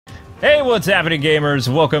Hey, what's happening,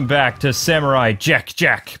 gamers? Welcome back to Samurai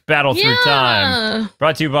Jack Battle Through Time.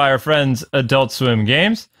 Brought to you by our friends Adult Swim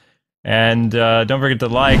Games. And don't forget to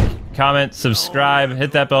like, comment, subscribe,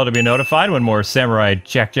 hit that bell to be notified when more Samurai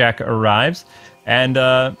Jack arrives. And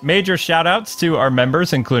major shout-outs to our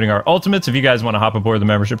members, including our ultimates. If you guys want to hop aboard the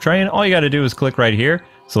membership train, all you got to do is click right here,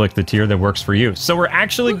 select the tier that works for you. So we're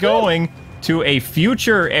actually going to a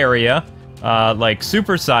future area, like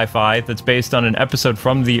super sci-fi, that's based on an episode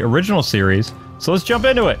from the original series. So let's jump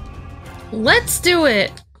into it. Let's do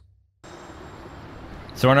it.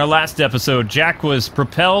 So in our last episode, Jack was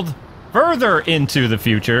propelled further into the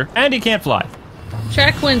future, and he can't fly.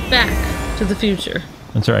 Jack went back to the future.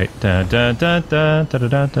 That's right. Da, da, da, da, da,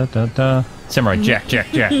 da, da, da, da. Samurai Jack.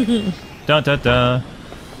 Da, da, da.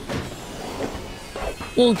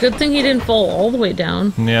 Well, good thing he didn't fall all the way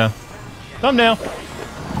down. Yeah. Thumbnail.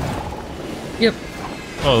 Yep.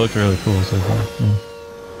 Oh, it looked really cool so far. Yeah.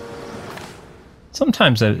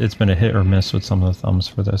 Sometimes it's been a hit or miss with some of the thumbs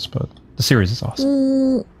for this, but the series is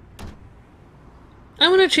awesome.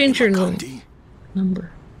 I'm gonna change your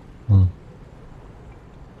number.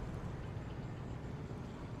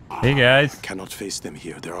 Hey guys. I cannot face them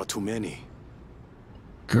here. There are too many.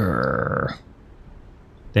 Grrr.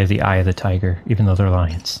 They have the eye of the tiger, even though they're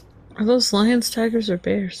lions. Are those lions, tigers, or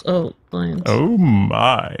bears? Oh, lions. Oh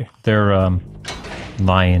my. They're,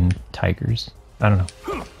 lion tigers. I don't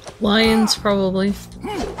know. Lions, probably.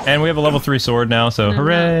 And we have a level 3 sword now, so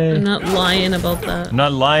hooray! I'm not lying about that. I'm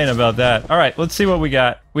not lying about that. Alright, let's see what we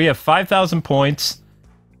got. We have 5,000 points.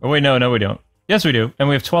 Oh wait, no, we don't. Yes, we do. And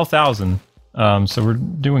we have 12,000. So we're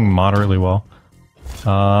doing moderately well.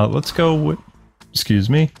 Let's go with... Excuse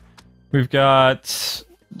me. We've got...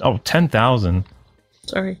 Oh, 10,000.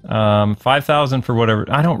 Sorry. 5,000 for whatever.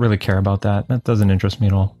 I don't really care about that. That doesn't interest me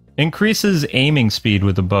at all. Increases aiming speed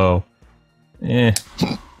with the bow. Eh.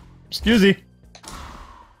 Excuse me.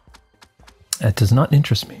 That does not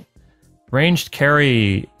interest me. Ranged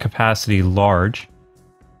carry capacity large.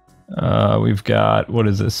 We've got, what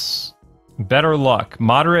is this? Better luck.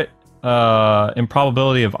 Moderate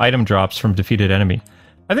improbability of item drops from defeated enemy.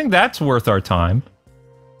 I think that's worth our time.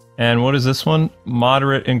 And what is this one?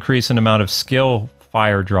 Moderate increase in amount of skill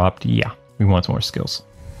fire dropped. Yeah, we want more skills.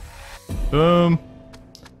 Boom.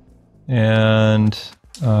 And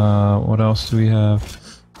what else do we have?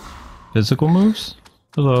 Physical moves?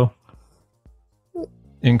 Hello.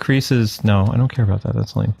 Increases... No, I don't care about that.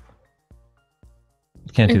 That's lame.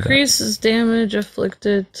 Can't do that. Increases damage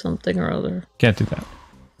afflicted something or other. Can't do that.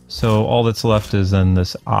 So all that's left is then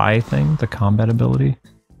this eye thing, the combat ability.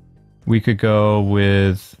 We could go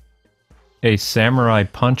with a samurai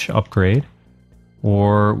punch upgrade.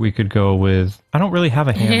 Or we could go with... I don't really have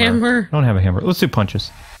a hammer. I don't have a hammer. Let's do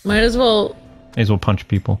punches. Might as well... May as well punch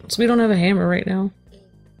people. So we don't have a hammer right now.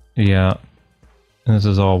 Yeah. And this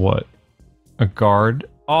is all what? A guard?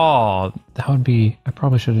 Oh, that would be... I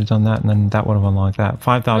probably should have done that, and then that would have unlocked that.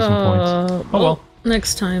 5,000 points. Oh well.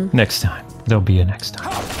 Next time. Next time. There'll be a next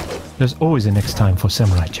time. There's always a next time for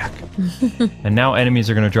Samurai Jack. And now enemies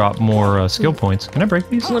are going to drop more skill points. Can I break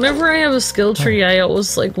these? Whenever I have a skill tree, I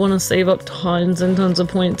always like want to save up tons and tons of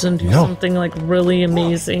points and do something like really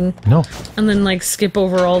amazing. No. And then like skip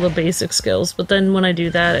over all the basic skills. But then when I do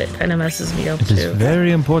that, it kind of messes me up too. It is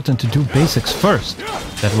very important to do basics first.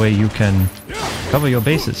 That way you can cover your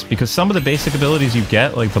bases. Because some of the basic abilities you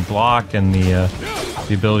get, like the block and the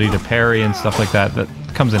ability to parry and stuff like that, that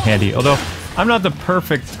comes in handy. Although I'm not the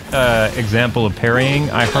perfect example of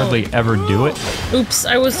parrying. I hardly ever do it. Oops,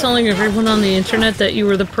 I was telling everyone on the internet that you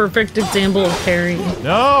were the perfect example of parrying.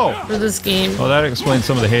 No! For this game. Well, that explains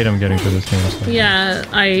some of the hate I'm getting for this game. So. Yeah,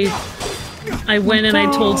 I went and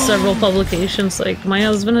I told several publications, like, my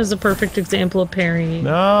husband is a perfect example of parrying.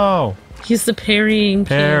 No! He's the parrying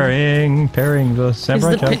king. Parrying the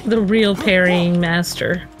samurai. He's the real parrying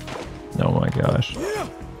master. Oh my gosh.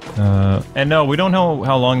 And no, we don't know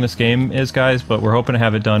how long this game is, guys, but we're hoping to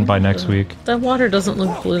have it done by next week. That water doesn't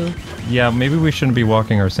look blue. Yeah, maybe we shouldn't be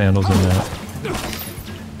walking our sandals in that.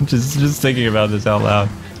 Just thinking about this out loud.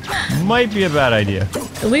 Might be a bad idea.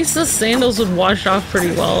 At least the sandals would wash off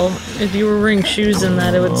pretty well. If you were wearing shoes in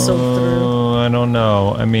that, it would soak through. I don't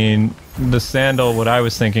know. I mean, the sandal, what I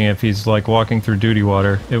was thinking, if he's like walking through duty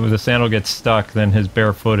water, if the sandal gets stuck, then his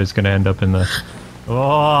bare foot is going to end up in the...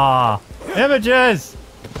 Oh! Images!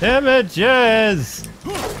 Images!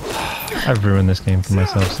 I've ruined this game for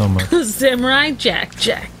myself so much. Samurai Jack.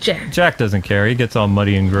 Jack doesn't care. He gets all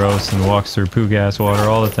muddy and gross and walks through poo gas water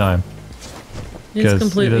all the time. He's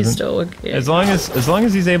completely stoic. Yeah. As long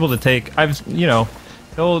as he's able to take,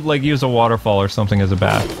 he'll like use a waterfall or something as a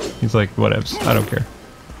bath. He's like, whatevs, I don't care.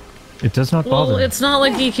 It does not bother me. It's not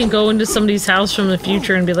like you can go into somebody's house from the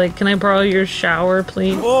future and be like, can I borrow your shower,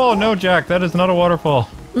 please? Oh, no, Jack, that is not a waterfall.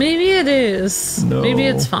 Maybe it is. No. Maybe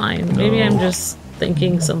it's fine. No. Maybe I'm just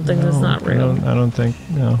thinking something that's not real. I don't think,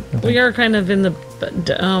 no. We are kind of in the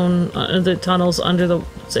the tunnels under the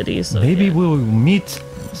city, so maybe yeah. we'll meet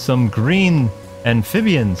some green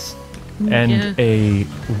amphibians and a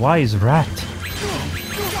wise rat.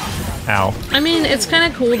 Ow. I mean, it's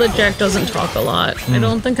kind of cool that Jack doesn't talk a lot. I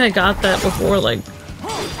don't think I got that before, like,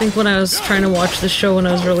 I think when I was trying to watch the show when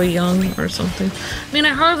I was really young or something. I mean, I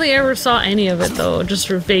hardly ever saw any of it, though, just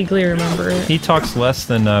vaguely remember it. He talks less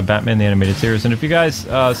than Batman the Animated Series, and if you guys,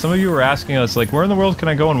 some of you were asking us, like, where in the world can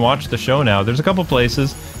I go and watch the show now? There's a couple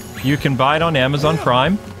places. You can buy it on Amazon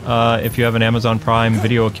Prime, if you have an Amazon Prime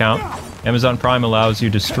video account. Amazon Prime allows you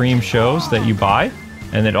to stream shows that you buy,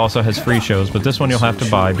 and it also has free shows, but this one you'll have to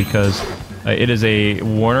buy because it is a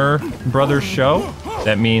Warner Brothers show.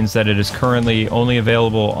 That means that it is currently only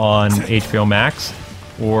available on HBO Max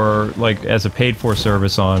or like as a paid-for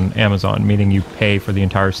service on Amazon, meaning you pay for the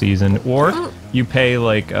entire season, or you pay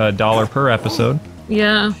like $1 per episode.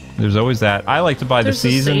 Yeah. There's always that. I like to buy the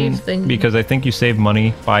season because I think you save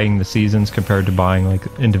money buying the seasons compared to buying like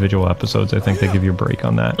individual episodes. I think they give you a break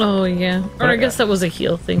on that. Oh, yeah. Or I guess that was a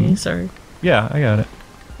heel thingy, sorry. Yeah, I got it.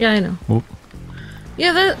 Yeah, I know. Whoop.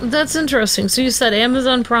 Yeah, that's interesting. So you said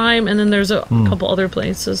Amazon Prime, and then there's a couple other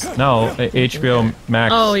places. No, HBO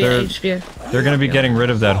Max. Oh, yeah, HBO. They're going to be getting rid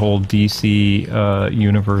of that whole DC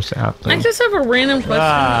Universe app thing. I just have a random question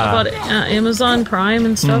about Amazon Prime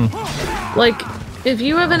and stuff. Like, if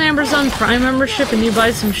you have an Amazon Prime membership and you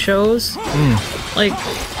buy some shows, like,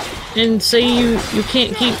 and say you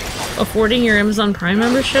can't keep affording your Amazon Prime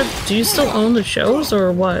membership, do you still own the shows,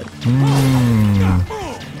 or what?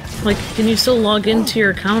 Like, can you still log into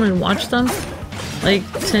your account and watch them? Like,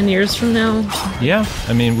 10 years from now? Yeah,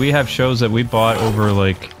 I mean, we have shows that we bought over,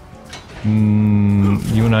 like, you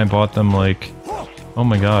and I bought them, like, oh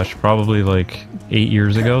my gosh, probably, like, 8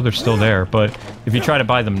 years ago. They're still there, but if you try to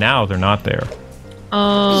buy them now, they're not there.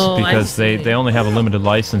 Oh, because they only have a limited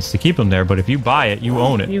license to keep them there, but if you buy it, you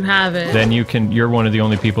own it. You have it. Then you're one of the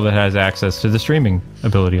only people that has access to the streaming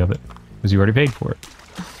ability of it, because you already paid for it.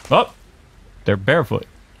 Oh, they're barefoot.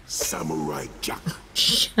 Samurai Jack,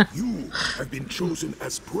 you have been chosen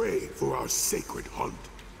as prey for our sacred hunt.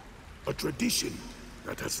 A tradition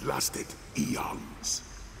that has lasted eons.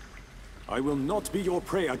 I will not be your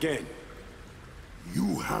prey again.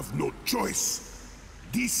 You have no choice.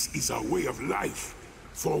 This is our way of life,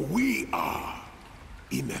 for we are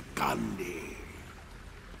Inakande.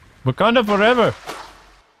 Wakanda forever!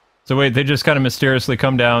 So wait, they just kind of mysteriously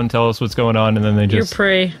come down, tell us what's going on, and then they just... You're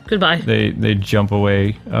prey. Goodbye. They jump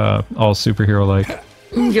away, all superhero-like.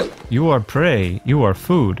 Yep. You are prey. You are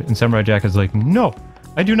food. And Samurai Jack is like, no,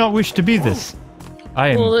 I do not wish to be this. I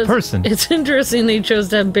am a person. It's interesting they chose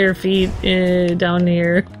to have bare feet down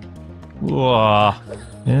here. Whoa.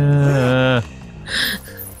 Yeah.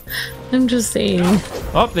 I'm just saying.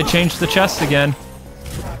 Oh, they changed the chest again.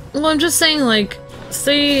 Well, I'm just saying, like,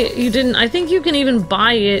 say you didn't... I think you can even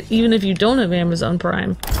buy it even if you don't have Amazon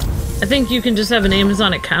Prime. I think you can just have an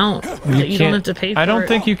Amazon account that you don't have to pay for. I don't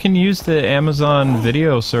think you can use the Amazon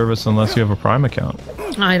video service unless you have a Prime account.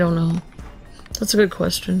 I don't know. That's a good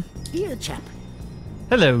question. Here, chap.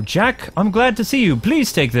 Hello, Jack. I'm glad to see you.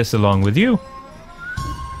 Please take this along with you.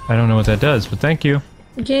 I don't know what that does, but thank you.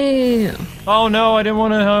 Yeah. Oh no, I didn't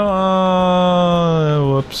want to...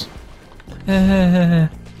 whoops.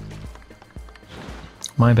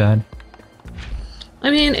 My bad.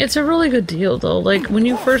 I mean, it's a really good deal, though. Like, when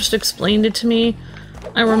you first explained it to me,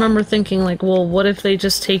 I remember thinking, like, well, what if they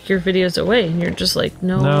just take your videos away? And you're just like,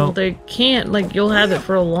 no, they can't. Like, you'll have it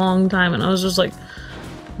for a long time. And I was just like,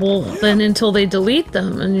 well, then until they delete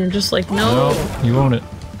them. And you're just like, no. You own it.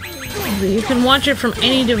 You can watch it from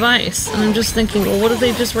any device. And I'm just thinking, well, what if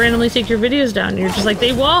they just randomly take your videos down? And you're just like,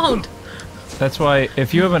 they won't. That's why,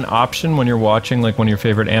 if you have an option when you're watching, like, one of your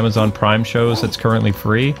favorite Amazon Prime shows that's currently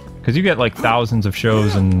free, because you get, like, thousands of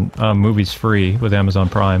shows and movies free with Amazon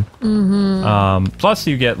Prime. Plus,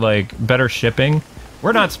 you get, like, better shipping.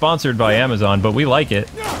 We're not sponsored by Amazon, but we like it.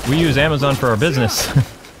 We use Amazon for our business.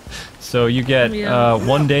 So you get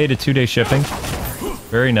 1 day to 2 day shipping.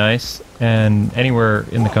 Very nice. And anywhere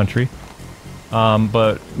in the country.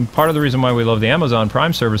 But part of the reason why we love the Amazon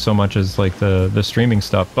Prime service so much is, like, the streaming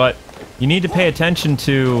stuff. But you need to pay attention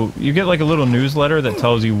to... You get, like, a little newsletter that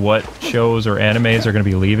tells you what shows or animes are going to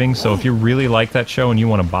be leaving. So if you really like that show and you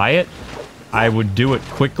want to buy it, I would do it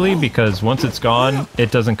quickly, because once it's gone,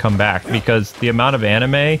 it doesn't come back. Because the amount of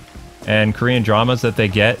anime and Korean dramas that they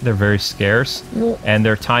get, they're very scarce. And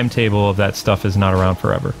their timetable of that stuff is not around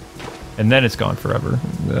forever. and then it's gone forever.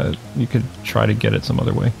 You could try to get it some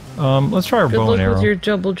other way. Let's try our bow and arrow. With your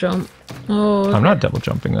double jump. Oh, okay. I'm not double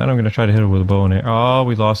jumping that. I'm going to try to hit it with a bow and arrow. Oh,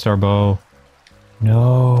 we lost our bow.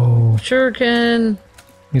 No. Shuriken.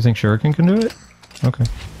 You think Shuriken can do it? Okay.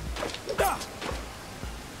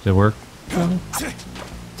 Did it work? No.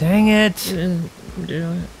 Dang it! You didn't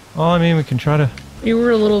do it. Well, I mean, we can try to... You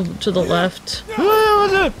were a little to the left.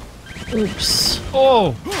 What was it? Oops.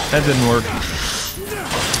 Oh! That didn't work.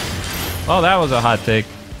 Oh, that was a hot take.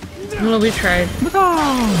 Well, we tried. Sorry,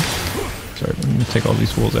 I'm gonna take all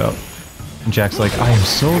these fools out. And Jack's like, I am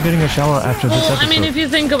so getting a shower after this episode. I mean, if you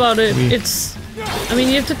think about it, it's... I mean,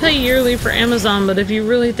 you have to pay yearly for Amazon, but if you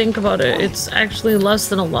really think about it, it's actually less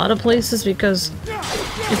than a lot of places because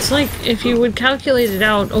it's like, if you would calculate it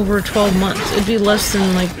out over 12 months, it'd be less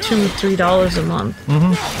than like $2 or $3 a month.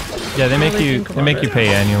 Mm-hmm. Yeah, they make you pay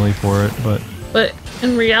annually for it, but... But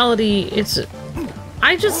in reality, it's...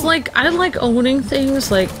 I like owning things,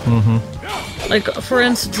 like... Like, for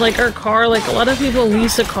instance, like our car, like a lot of people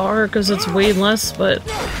lease a car because it's way less, but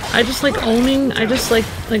I just like owning, I just like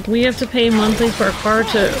we have to pay monthly for our car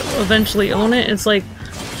to eventually own it. It's like,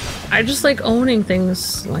 I just like owning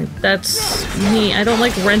things, like that's me. I don't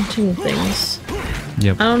like renting things.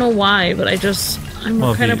 Yep. I don't know why, but I'm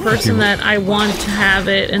the kind of person that I want to have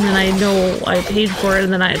it and then I know I paid for it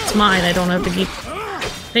and then it's mine. I don't have to keep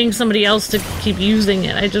paying somebody else to keep using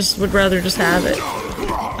it. I just would rather just have it.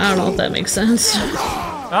 I don't know if that makes sense.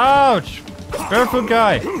 Ouch! Barefoot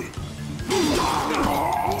guy!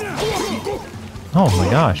 Oh my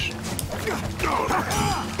gosh.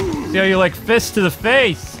 See how you like fist to the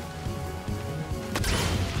face?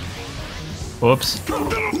 Whoops.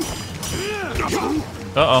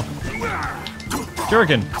 Uh-oh.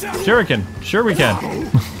 Shuriken! Shuriken! Sure we can.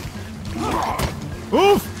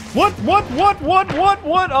 Oof! What?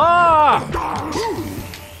 Ah!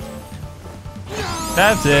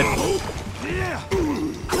 That's it.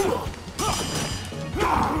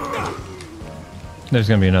 There's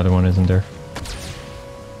gonna be another one, isn't there?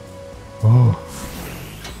 Oh.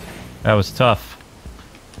 That was tough.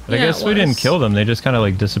 But Yeah, I guess we didn't kill them, they just kind of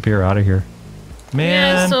like disappear out of here.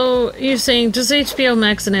 Man. Yeah, so you're saying just HBO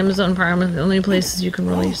Max and Amazon Prime are the only places you can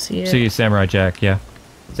really see it. See Samurai Jack, yeah.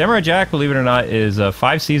 Samurai Jack, believe it or not, is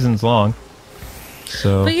 5 seasons long.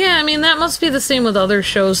 So. But yeah, I mean, that must be the same with other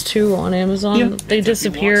shows too on Amazon. Yeah. They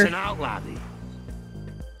disappear.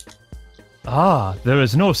 Ah, there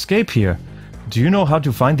is no escape here. Do you know how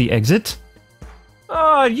to find the exit?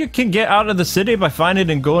 You can get out of the city by finding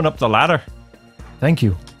and going up the ladder. Thank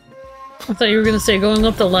you. I thought you were gonna say going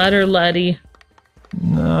up the ladder, laddie.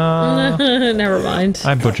 No. Never mind.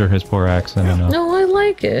 I butcher his poor accent enough. No, I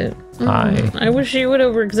like it. Hi. I wish you would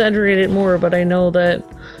over exaggerate it more, but I know that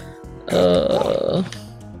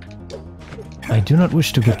I do not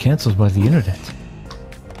wish to get cancelled by the internet.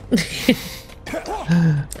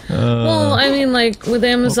 Well, I mean, like, with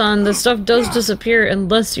Amazon, the stuff does disappear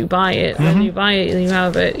unless you buy it. When you buy it, you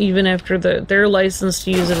have it, even after their license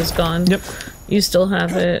to use it is gone. Yep. You still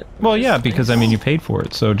have it. Well, yeah, because, I mean, you paid for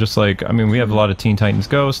it. So just like, I mean, we have a lot of Teen Titans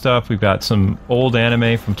Go stuff. We've got some old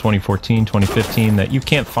anime from 2014, 2015 that you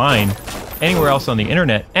can't find anywhere else on the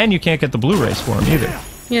internet, and you can't get the Blu-rays for them either.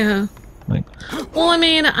 Yeah. Like, well, I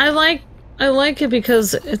mean, I like it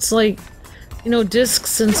because it's like, you know,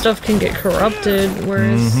 discs and stuff can get corrupted,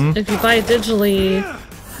 whereas if you buy it digitally,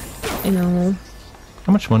 you know.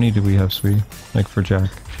 How much money do we have, sweetie? Like, for Jack?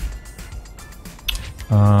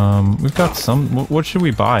 We've got some. What should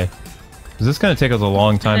we buy? Because this is going to take us a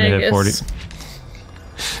long time to hit 40.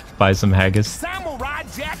 Buy some haggis.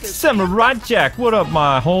 Samurai Jack, what up,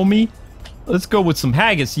 my homie? Let's go with some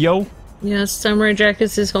haggis, yo. Yes, Samurai Jack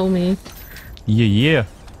is his homie. Yeah.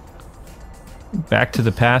 Back to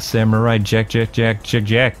the past, Samurai Jack.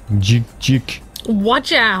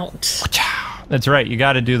 Watch out. That's right, you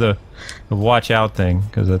got to do the watch out thing,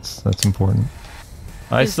 because that's important.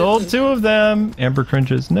 I sold 2 of them. Amber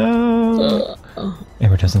cringes. No.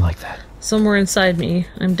 Amber doesn't like that. Somewhere inside me,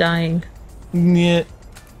 I'm dying. Yeah.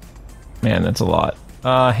 Man, that's a lot.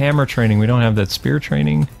 Hammer training. We don't have that spear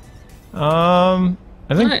training. I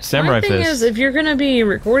think Samurai Fist. My thing is, if you're gonna be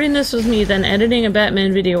recording this with me, then editing a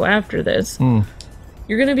Batman video after this,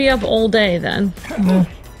 you're gonna be up all day then.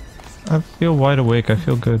 I feel wide awake. I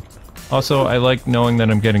feel good. Also, I like knowing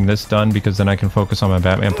that I'm getting this done because then I can focus on my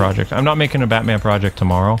Batman project. I'm not making a Batman project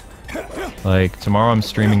tomorrow. Like, tomorrow I'm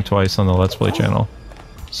streaming twice on the Let's Play channel.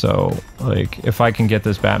 So, like, if I can get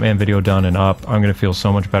this Batman video done and up, I'm gonna feel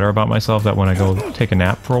so much better about myself that when I go take a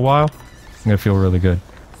nap for a while, I'm gonna feel really good.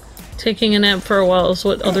 Taking a nap for a while is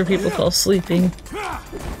what other people call sleeping.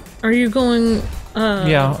 Are you going,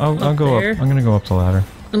 yeah, I'll go up. I'm gonna go up the ladder.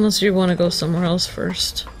 Unless you want to go somewhere else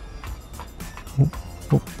first.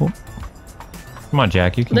 Come on,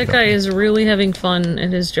 Jack, you can That go. guy is really having fun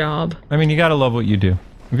at his job. I mean, you gotta love what you do.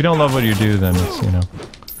 If you don't love what you do, then it's, you know...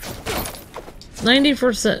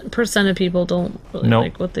 90% of people don't really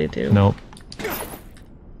like what they do. Nope.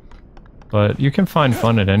 But you can find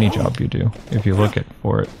fun at any job you do, if you look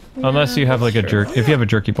for it. Yeah, unless you have like a jerk... If you have a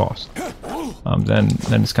jerky boss. Then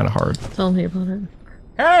it's kind of hard. Tell me about it.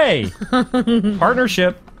 Hey!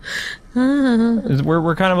 Partnership!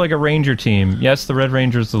 We're kind of like a ranger team. Yes, the Red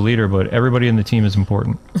Ranger is the leader, but everybody in the team is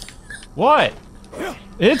important. What?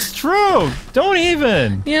 It's true! Don't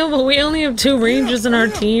even! Yeah, but we only have 2 rangers in our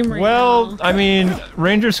team right now. now. I mean,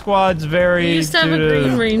 ranger squads vary. We used to have a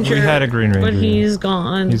green ranger. We had a green ranger. But he's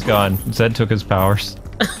gone. He's gone. Zed took his powers.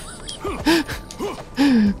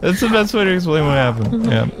 That's the best way to explain what happened.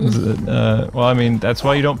 Yeah. Well, I mean, that's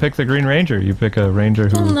why you don't pick the Green Ranger. You pick a ranger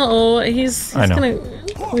who... Oh, no, he's gonna...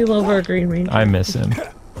 We love our Green Ranger. I miss him.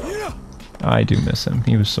 I do miss him.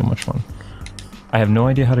 He was so much fun. I have no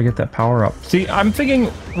idea how to get that power up. See, I'm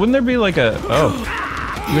thinking, wouldn't there be like a... Oh.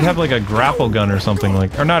 You would have like a grapple gun or something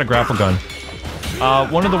like... Or not a grapple gun.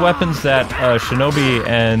 One of the weapons that Shinobi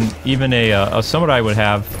and even a samurai would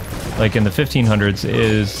have, like in the 1500s,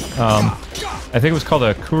 is... I think it was called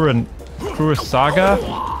a Kurosaga,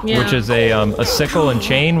 which is a sickle and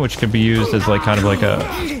chain, which could be used as like kind of like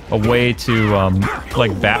a way to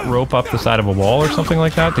like bat rope up the side of a wall or something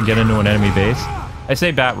like that to get into an enemy base. I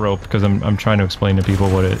say bat rope because I'm trying to explain to people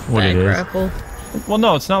what it is. Grapple. Well,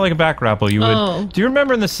 no, it's not like a back grapple. You would. Do you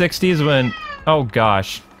remember in the 60s when? Oh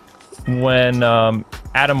gosh, when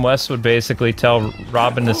Adam West would basically tell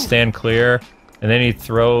Robin to stand clear, and then he'd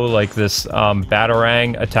throw like this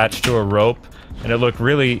batarang attached to a rope. And it looked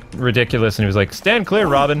really ridiculous, and he was like, "Stand clear,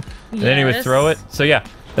 Robin!" And then he would throw it. So yeah,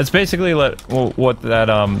 that's basically what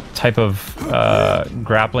that type of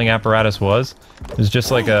grappling apparatus was. It was just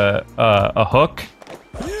like a hook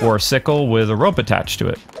or a sickle with a rope attached to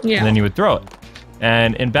it. Yeah. And then you would throw it.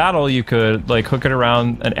 And in battle, you could like hook it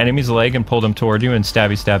around an enemy's leg and pull them toward you and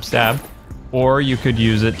stabby stab stab, or you could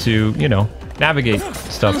use it to, you know, navigate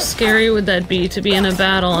stuff. How scary would that be to be in a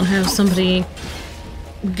battle and have somebody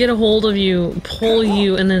get a hold of you, pull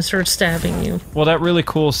you, and then start stabbing you? Well, that really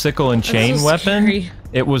cool sickle and chain weapon, scary.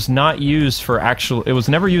 It was not used for actual... It was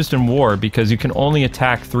never used in war because you can only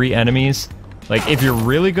attack 3 enemies. Like, if you're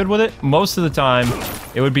really good with it, most of the time,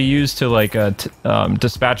 it would be used to, like,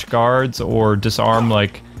 dispatch guards or disarm,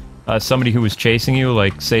 like, somebody who was chasing you.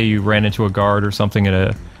 Like, say you ran into a guard or something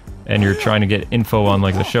and you're trying to get info on,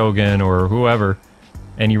 like, the Shogun or whoever.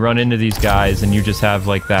 And you run into these guys and you just have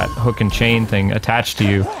like that hook and chain thing attached to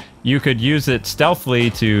you. You could use it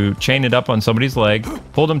stealthily to chain it up on somebody's leg,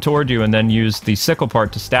 pull them toward you, and then use the sickle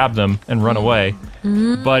part to stab them and run away.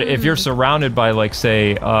 But if you're surrounded by, like,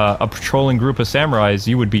 say, a patrolling group of samurais,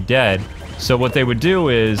 you would be dead. So what they would do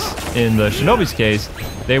is, in the shinobi's case,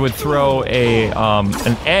 they would throw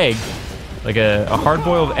an egg, like a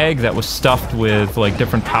hard-boiled egg that was stuffed with like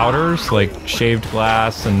different powders, like shaved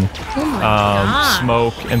glass and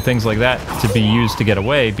smoke and things like that, to be used to get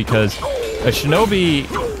away. Because a shinobi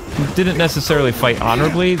didn't necessarily fight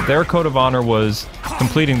honorably. Their code of honor was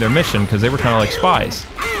completing their mission because they were kind of like spies,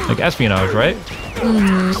 like espionage, right?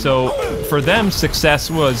 So for them, success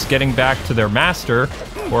was getting back to their master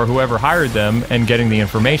or whoever hired them and getting the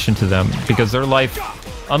information to them, because their life,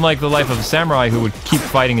 unlike the life of a samurai who would keep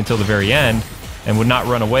fighting until the very end and would not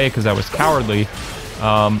run away because that was cowardly,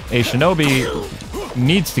 a shinobi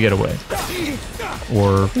needs to get away.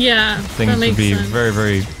 Or things would be very,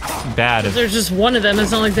 very bad. If there's just one of them,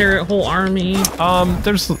 it's not like they're a whole army.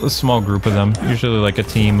 There's a small group of them, usually like a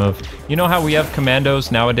team of... You know how we have commandos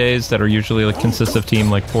nowadays that are usually like consist of team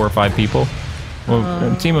like 4 or 5 people?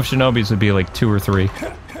 Well, a team of shinobis would be like 2 or 3,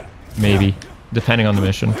 maybe, depending on the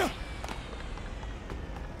mission.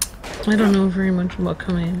 I don't know very much about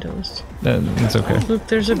commandos. It's okay. Look,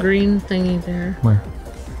 there's a green thingy there. Where?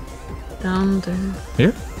 Down there.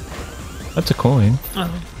 Here? That's a coin.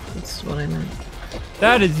 Oh, that's what I meant.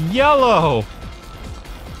 That is yellow!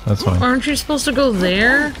 That's fine. Aren't you supposed to go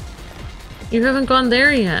there? You haven't gone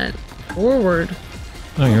there yet. Forward.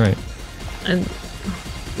 Oh, you're right. And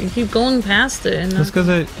you keep going past it. And that's because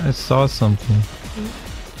I saw something.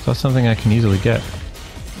 Saw something I can easily get.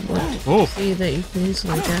 What? See that you can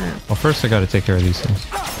easily get. Well, first I gotta take care of these things.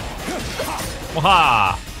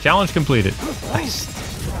 Waha! Challenge completed. Nice.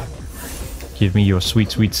 Give me your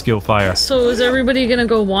sweet, sweet skill fire. So is everybody gonna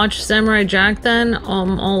go watch Samurai Jack then?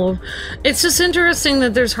 All of. It's just interesting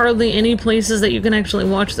that there's hardly any places that you can actually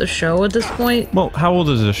watch the show at this point. Well, how old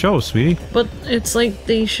is the show, sweetie? But it's like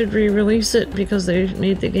they should re-release it because they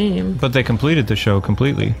made the game. But they completed the show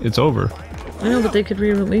completely. It's over. I know, but they could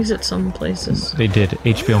re-release it some places. They did.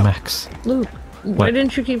 HBO Max. Luke, why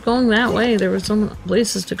didn't you keep going that way? There were some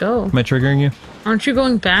places to go. Am I triggering you? Aren't you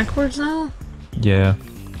going backwards now? Yeah.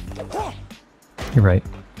 You're right.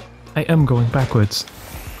 I am going backwards.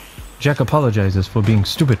 Jack apologizes for being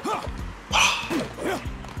stupid.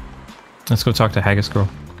 Let's go talk to Haggis Girl.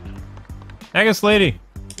 Haggis lady!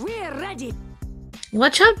 We're ready.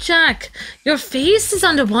 Watch out, Jack! Your face is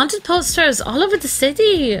on the wanted posters all over the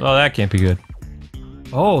city! Oh, that can't be good.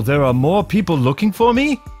 Oh, there are more people looking for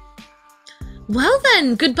me? Well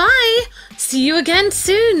then, goodbye! See you again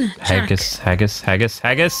soon, Jack.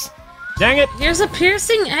 Haggis. Dang it! Here's a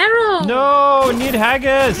piercing arrow! No, need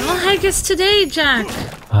haggis! No haggis today, Jack!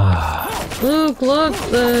 Look,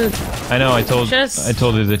 I know, I told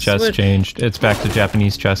you the chest switch. changed. It's back to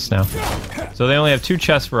Japanese chests now. So they only have 2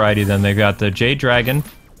 chest variety then. They've got the Jade Dragon,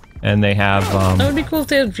 and they have, That would be cool if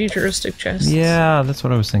they had futuristic chests. Yeah, that's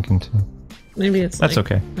what I was thinking too. Maybe it's That's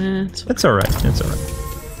like, okay. It's alright, it's alright.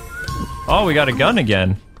 Oh, we got a gun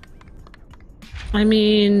again. I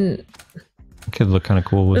mean... Could look kind of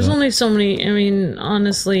cool with There's it. only so many, I mean,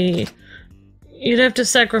 honestly... You'd have to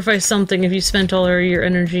sacrifice something if you spent all your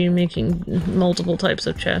energy making multiple types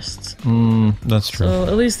of chests. That's true. So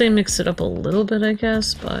at least they mix it up a little bit, I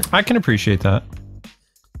guess, but... I can appreciate that.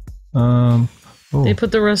 They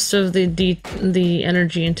put the rest of the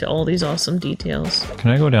energy into all these awesome details.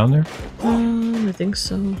 Can I go down there? I think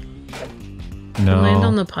so. No. Land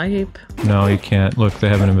on the pipe. No, you can't. Look, they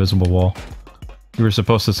have an invisible wall. You were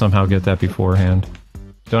supposed to somehow get that beforehand.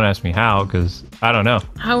 Don't ask me how, because I don't know.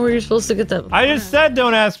 How were you supposed to get that? I just said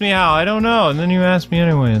don't ask me how. I don't know. And then you asked me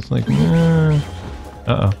anyway. It's like,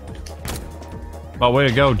 uh-oh. Well, way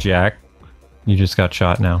to go, Jack. You just got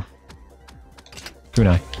shot now.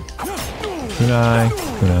 Kunai.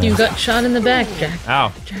 You got shot in the back, Jack.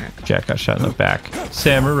 Ow. Jack got shot in the back.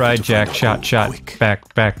 Samurai Jack shot,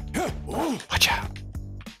 back. Watch out.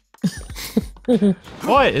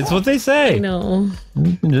 What? It's what they say. No.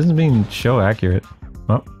 It doesn't mean show accurate.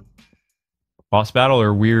 Oh. Boss battle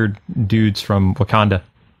or weird dudes from Wakanda?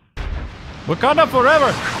 Wakanda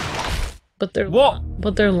forever! But they're Whoa.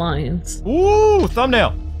 But they're lions. Ooh,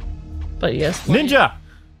 thumbnail. But yes, Ninja.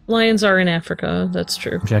 lions are in Africa. That's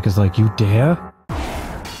true. Jack is like, you dare?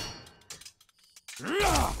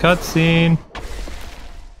 Cutscene.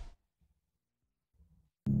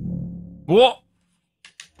 Whoa.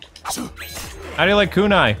 How do you like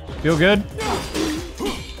kunai? Feel good?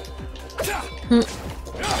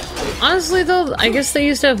 Honestly, though, I guess they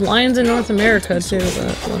used to have lions in North America too.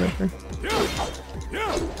 But whatever.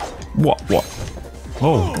 What?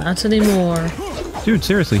 Oh, Not anymore. dude,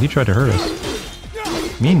 seriously, he tried to hurt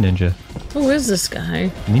us. Mean ninja. Who is this guy?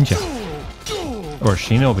 Ninja. Or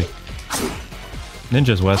shinobi.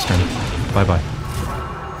 Ninja's western. Bye-bye.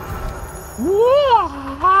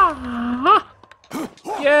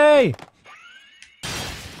 Yay!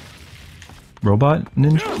 Robot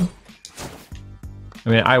ninja? I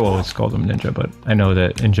mean, I always called them ninja, but I know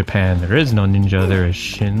that in Japan there is no ninja, there is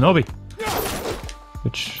shinobi.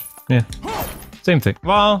 Which, yeah, same thing.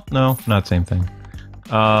 Well, no, not same thing.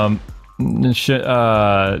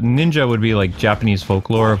 Ninja would be like Japanese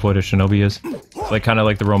folklore of what a shinobi is. Like, kind of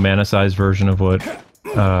like the romanticized version of what,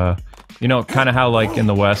 you know, kind of how like in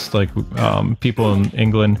the West, like, people in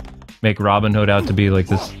England make Robin Hood out to be like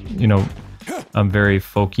this, you know, very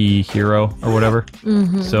folky hero or whatever.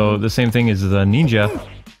 So the same thing is the ninja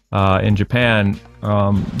in Japan.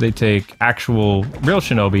 They take actual real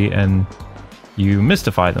shinobi and you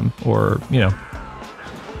mystify them, or, you know.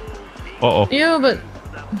 Yeah, but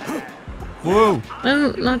Whoa.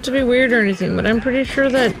 not to be weird or anything, but I'm pretty sure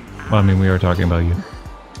that Well, I mean, we are talking about you.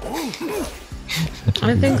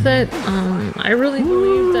 I think that I really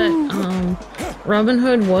believe that Robin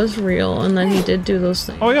Hood was real and that he did do those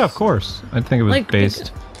things. Oh yeah, of course. I think it was Like,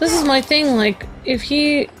 based. This is my thing. Like, if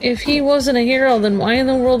he wasn't a hero, then why in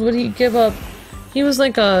the world would he give up? He was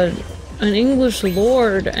like an English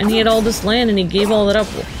lord, and he had all this land, and he gave all that up.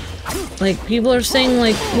 Like, people are saying,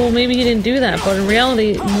 like, well, maybe he didn't do that, but in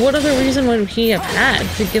reality, what other reason would he have had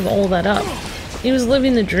to give all that up? He was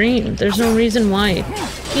living the dream. There's no reason why.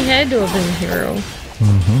 He had to have been a hero.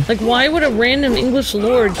 Like, why would a random English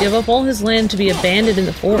lord give up all his land to be abandoned in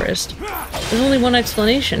the forest? There's only one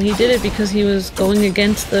explanation. He did it because he was going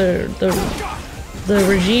against the the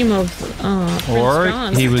regime of Or Prince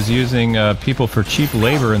John. he was using people for cheap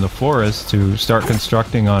labor in the forest to start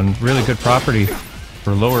constructing on really good property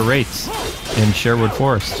for lower rates in Sherwood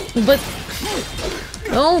Forest. But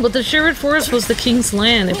but the Sherwood Forest was the king's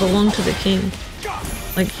land. It belonged to the king.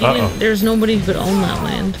 Like he didn't, there's nobody who could own that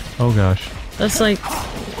land. Oh gosh. That's like.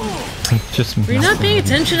 Just. Were you not paying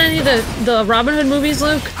attention to any of the Robin Hood movies,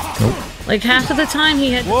 Luke? Nope. Like half of the time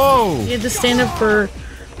he had to stand up for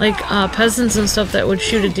like peasants and stuff that would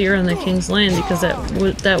shoot a deer on the king's land because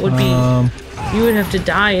that would be you would have to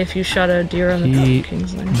die if you shot a deer on the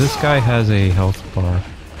king's land. This guy has a health bar.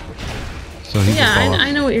 So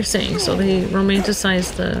I know what you're saying. So they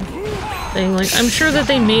romanticized the thing. Like I'm sure that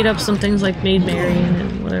they made up some things like Maid Marian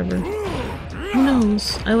and whatever. Who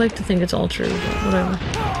knows? I like to think it's all true, but whatever.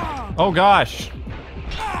 Oh gosh.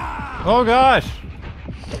 Oh gosh.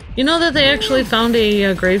 You know that they actually found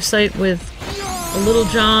a gravesite with a Little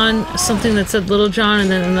John, something that said Little John,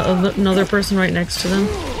 and then another person right next to them.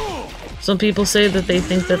 Some people say that they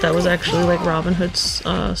think that that was actually like Robin Hood's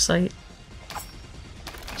site.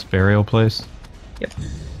 His burial place? Yep.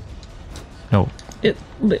 No. It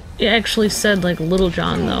actually said like Little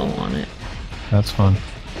John though on it. That's fun.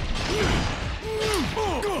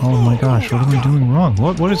 Oh my gosh, what are we doing wrong?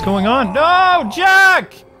 What is going on? No,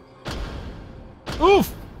 Jack!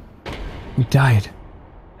 Oof! We died.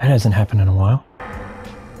 That hasn't happened in a while.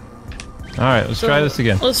 Alright, let's try this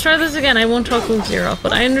again. Let's try this again. I won't talk Luke's ear off,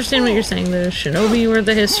 but I understand what you're saying. The shinobi were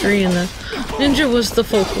the history and the ninja was the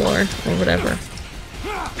folklore, or whatever.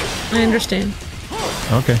 I understand.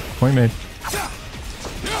 Okay, point made.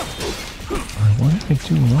 What did I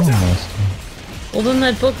do wrong last time? Well, then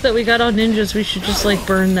that book that we got on ninjas, we should just, like,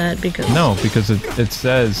 burn that because... No, because it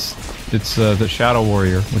says it's the Shadow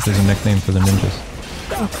Warrior, which is a nickname for the ninjas.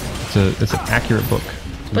 It's an accurate book.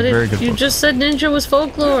 It's but a very good book. You just said ninja was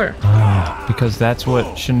folklore. Because that's what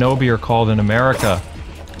shinobi are called in America.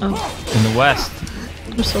 Oh. In the West.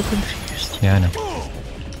 I'm so confused. Yeah, I know.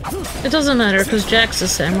 It doesn't matter, because Jack's a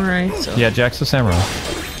samurai, so... Yeah, Jack's a samurai.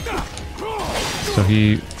 So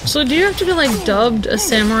he... So do you have to be, like, dubbed a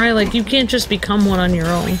samurai? Like, you can't just become one on your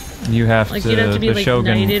own. You have like, to... you'd have to be, the like,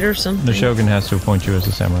 Shogun, knighted or something. The Shogun has to appoint you as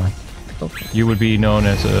a samurai. Okay. You would be known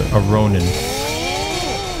as a Ronin.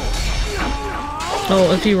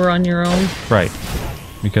 Oh, if you were on your own? Right.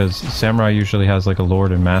 Because samurai usually has, like, a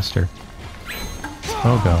lord and master.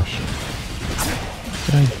 Oh, gosh. What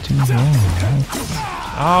did I do wrong?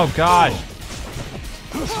 Oh, gosh!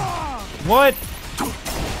 What?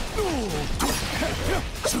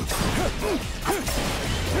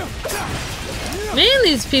 Man,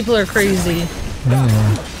 these people are crazy.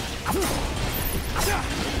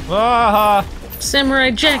 Ah!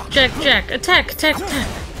 Samurai Jack, attack, attack.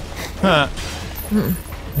 Huh.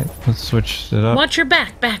 Let's switch it up. Watch your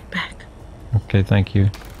back. Okay, thank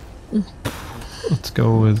you. Let's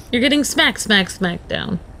go with... You're getting smacked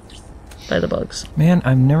down by the bugs. Man,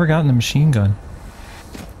 I've never gotten the machine gun.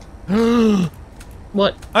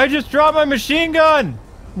 What? I just dropped my machine gun!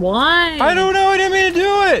 Why? I don't know, I didn't mean to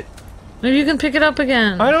do it! Maybe you can pick it up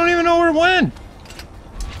again. I don't even know where it went!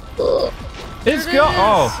 It's gone!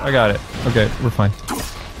 Oh, I got it. Okay, we're fine.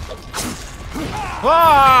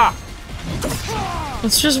 Ah!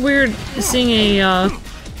 It's just weird seeing a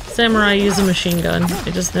samurai use a machine gun.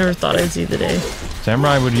 I just never thought I'd see the day.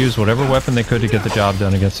 Samurai would use whatever weapon they could to get the job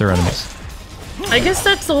done against their enemies. I guess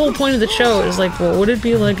that's the whole point of the show, is like, what would it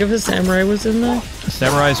be like if a samurai was in there?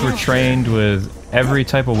 Samurais were trained with every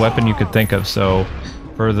type of weapon you could think of, so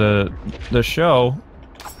for the show,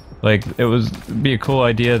 like, it'd be a cool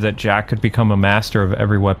idea that Jack could become a master of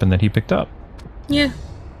every weapon that he picked up. Yeah.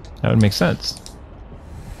 That would make sense.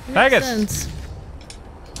 Haggis! Sense.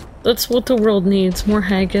 That's what the world needs, more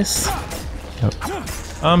haggis. Yep.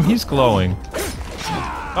 He's glowing.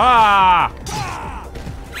 Ah!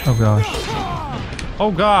 Oh gosh.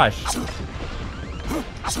 Oh gosh!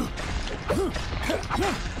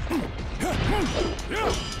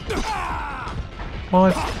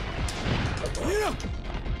 What?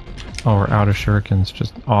 Oh, we're out of shurikens.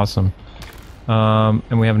 Just awesome.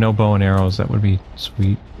 And we have no bow and arrows. That would be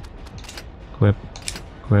sweet. Equip.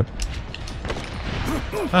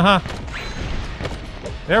 Haha.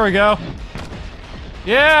 There we go.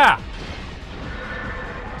 Yeah!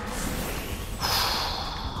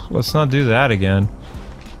 Let's not do that again.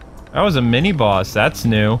 That was a mini boss. That's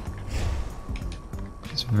new.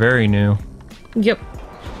 It's very new. Yep.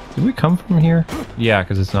 Did we come from here? Yeah,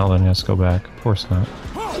 because it's not letting us go back. Of course not.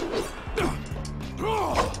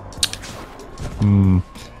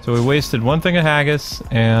 So we wasted one thing of haggis,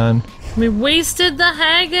 and... We wasted the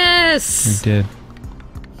haggis!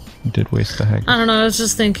 We did waste the haggis. I don't know, I was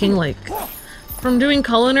just thinking, like... from doing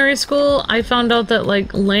culinary school, I found out that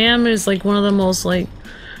like lamb is like one of the most like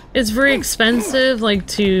it's very expensive like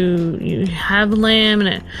to you have lamb,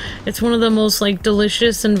 and it's one of the most like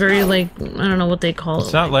delicious and very like I don't know what they call it.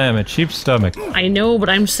 It's not lamb, it's sheep's stomach. I know, but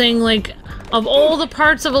I'm saying like of all the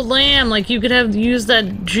parts of a lamb, like you could have used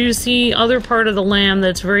that juicy other part of the lamb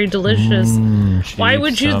that's very delicious. Why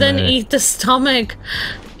would you then eat the stomach?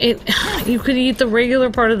 You could eat the regular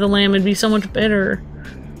part of the lamb, it'd be so much better.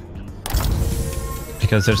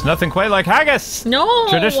 Because there's nothing quite like haggis! No!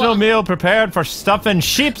 Traditional meal prepared for stuffing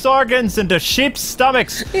sheep's organs into sheep's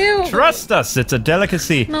stomachs. Ew. Trust us, it's a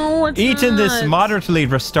delicacy. No, it's Eating not. this moderately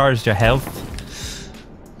restores your health.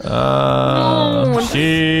 No,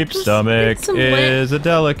 sheep's stomach is a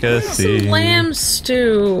delicacy. Some lamb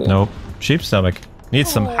stew. Nope. Sheep's stomach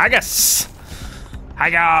needs some haggis.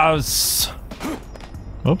 Haggis.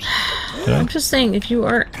 Oops. I'm just saying, if you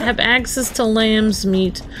have access to lamb's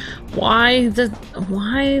meat, why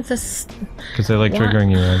this? Because they like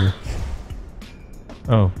triggering you, Abby.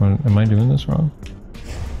 Oh, am I doing this wrong?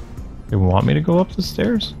 They want me to go up the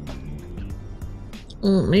stairs?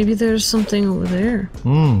 Well, maybe there's something over there.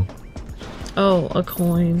 Oh, a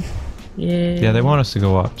coin. Yeah. Yeah, they want us to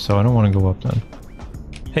go up, so I don't want to go up then.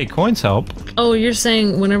 Hey, coins help. Oh, you're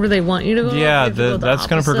saying whenever they want you to go yeah, up, you that's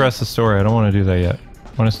going to progress the story. I don't want to do that yet. I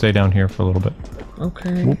want to stay down here for a little bit.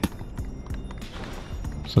 Okay. Whoop.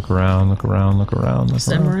 Let's look around, look around, look around, look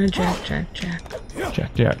Samurai around.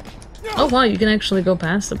 Jack. Oh wow, you can actually go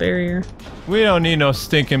past the barrier. We don't need no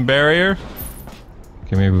stinking barrier.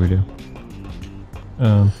 Okay, maybe we do.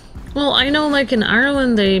 Well, I know like in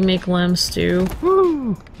Ireland they make lamb stew.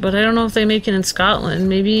 Woo! But I don't know if they make it in Scotland.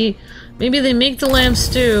 Maybe they make the lamb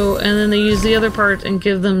stew and then they use the other part and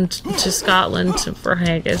give them to Scotland for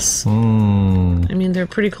haggis. I mean, they're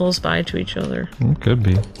pretty close by to each other. Could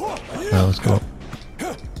be. Alright, let's go.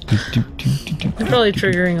 They're probably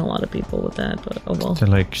triggering a lot of people with that, but oh well. They're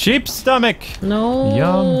like, sheep's stomach! No!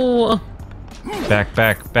 Yum.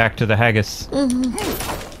 Back to the haggis.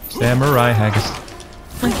 Samurai haggis.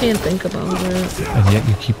 I can't think about it. And yet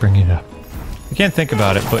you keep bringing it up. You can't think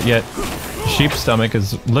about it, but yet sheep's stomach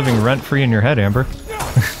is living rent-free in your head, Amber.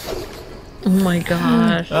 Oh my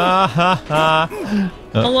gosh. A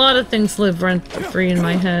lot of things live rent-free in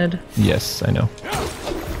my head. Yes, I know.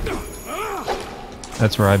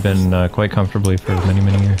 That's where I've been quite comfortably for many,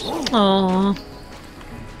 many years. Aww.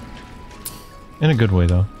 In a good way,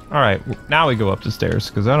 though. Alright, now we go up the stairs,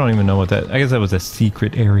 because I don't even know what that... I guess that was a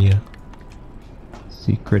secret area.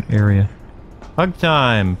 Secret area. Hug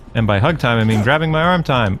time! And by hug time, I mean grabbing my arm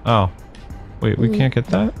time. Oh. Wait, we can't get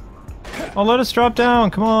that? Oh, let us drop down!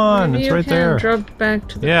 Come on! Maybe it's right there. Drop back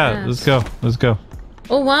to the Yeah, let's go. Let's go.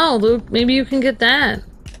 Oh wow, Luke, maybe you can get that.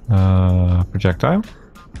 Projectile?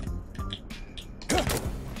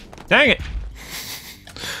 Dang it!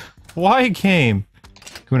 Why game?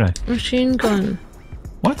 Kunai. Machine gun.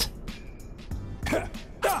 What?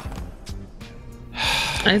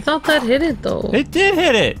 I thought that hit it though. It did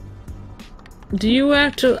hit it! Do you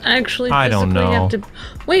have to actually I don't physically know. have to...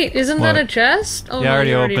 Wait, isn't that What? a chest? Oh, Yeah, no, I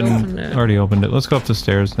you already opened it. Already opened it. Let's go up the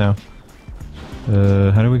stairs now.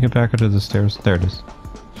 How do we get back up to the stairs? There it is.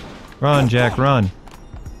 Run, Jack, run!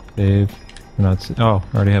 Save. We're not... Oh,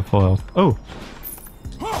 I already have full health. Oh!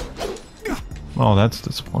 Oh, that's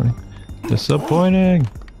disappointing. Disappointing!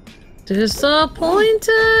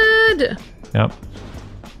 Disappointed! Yep.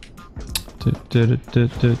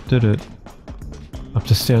 Up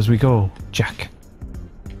the stairs we go, Jack.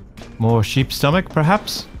 More sheep stomach,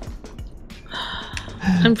 perhaps?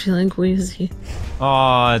 I'm feeling queasy.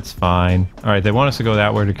 Oh, it's fine. Alright, they want us to go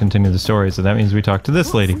that way to continue the story, so that means we talk to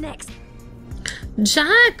this lady.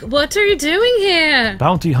 Jack, what are you doing here?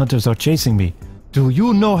 Bounty hunters are chasing me. Do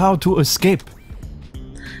you know how to escape?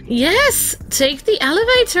 Yes, take the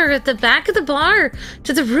elevator at the back of the bar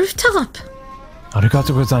to the rooftop.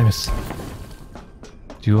 Arigato gozaimasu.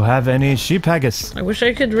 Do you have any sheep haggis? I wish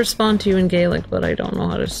I could respond to you in Gaelic, but I don't know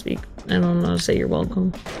how to speak. I don't know how to say you're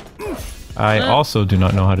welcome. I also do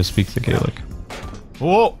not know how to speak the Gaelic.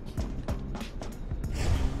 Whoa!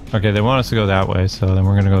 Okay, they want us to go that way, so then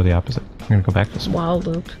we're gonna go the opposite. We're gonna go back this way. Wow,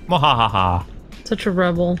 Luke. Mwahaha! Such a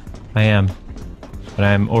rebel. I am. But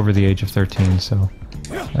I'm over the age of 13, so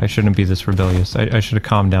I shouldn't be this rebellious. I should have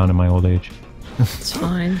calmed down in my old age. It's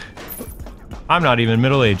fine. I'm not even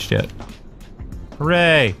middle-aged yet.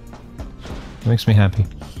 Hooray! It makes me happy.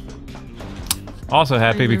 Also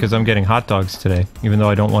happy because I'm getting hot dogs today. Even though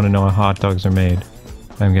I don't want to know how hot dogs are made.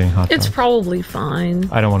 I'm getting hot dogs. It's probably fine.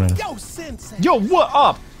 I don't want to know. Yo, what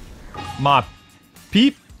up? My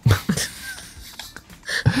peep?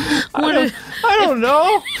 I don't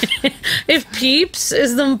know. If peeps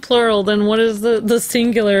is the plural, then what is the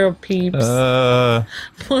singular of peeps?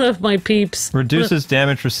 One of my peeps. Reduces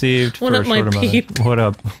damage received for a short amount. Peep. What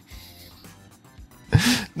up?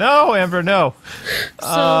 No, Amber, no. So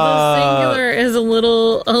the singular is a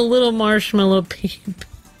little marshmallow peep.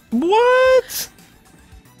 What?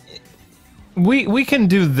 We can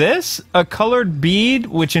do this? A colored bead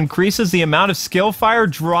which increases the amount of skill fire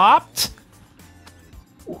dropped?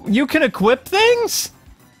 You can equip things?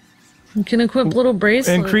 You can equip little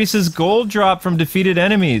bracelets. Increases gold drop from defeated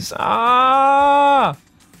enemies. Ah!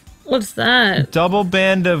 What's that? Double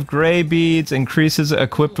band of gray beads increases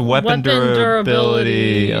equipped weapon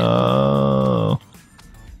durability. Oh.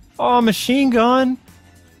 Oh, machine gun.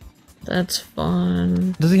 That's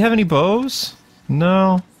fun. Does he have any bows?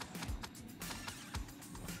 No.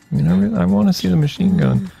 You know, I want to see the machine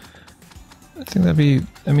gun. I think that'd be...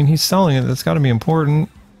 I mean, he's selling it. That's got to be important.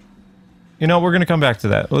 You know, we're gonna come back to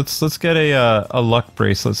that. Let's get a luck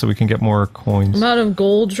bracelet so we can get more coins. Amount of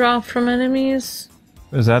gold drop from enemies.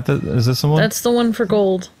 Is this the one? That's the one for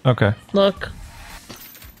gold. Okay. Look.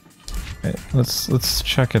 Okay, let's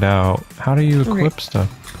check it out. How do you equip stuff?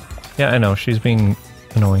 Yeah, I know. She's being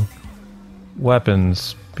annoying.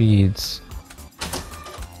 Weapons, beads,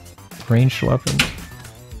 ranged weapons.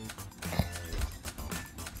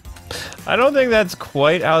 I don't think that's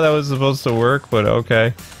quite how that was supposed to work, but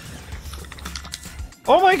okay.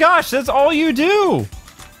 Oh my gosh, that's all you do!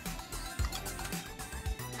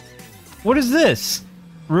 What is this?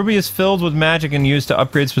 Ruby is filled with magic and used to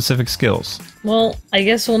upgrade specific skills. Well, I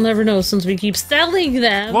guess we'll never know since we keep selling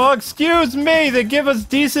them. Well, excuse me, they give us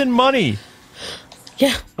decent money.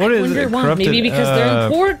 Yeah, what is it? Why. Maybe because they're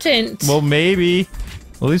important. Well, maybe.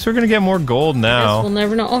 Well, at least we're gonna get more gold now. I guess we'll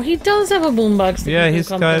never know. Oh, he does have a boombox. Yeah, he's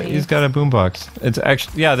got a boombox. It's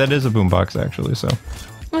actually, yeah, that is a boombox actually. So.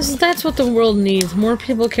 That's what the world needs. More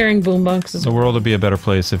people carrying boomboxes. The world would be a better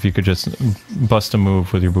place if you could just bust a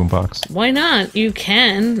move with your boombox. Why not? You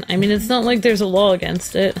can. I mean, it's not like there's a law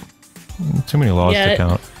against it. Too many laws to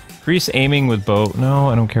count. Increase aiming with bow. No,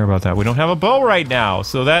 I don't care about that. We don't have a bow right now,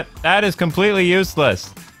 so that is completely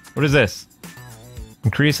useless. What is this?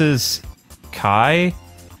 Increases Kai?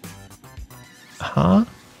 Huh?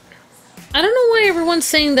 I don't know why everyone's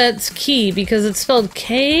saying that's key because it's spelled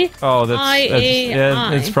K. Oh,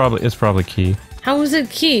 it's probably key. How is it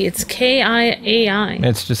key? It's K-I-A-I.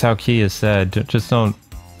 It's just how key is said. Just don't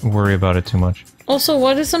worry about it too much. Also,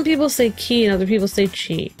 why do some people say key and other people say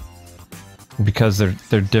chi? Because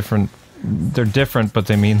they're different. They're different, but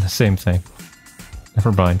they mean the same thing.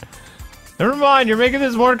 Never mind. Never mind. You're making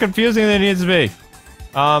this more confusing than it needs to be.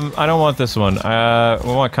 I don't want this one.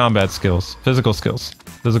 We want combat skills, physical skills.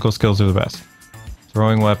 Physical skills are the best.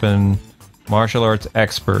 Throwing weapon, martial arts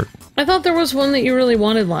expert. I thought there was one that you really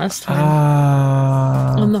wanted last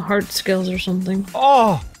time. On the heart skills or something.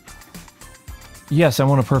 Oh! Yes, I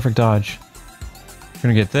want a perfect dodge. We're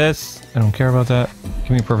gonna get this. I don't care about that.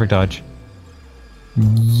 Give me a perfect dodge.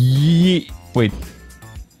 Wait.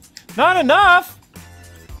 Not enough?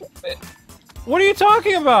 What are you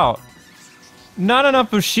talking about? Not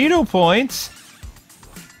enough Bushido points?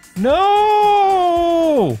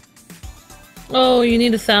 No! Oh, you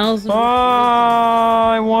need 1,000.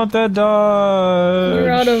 I want that dodge. We're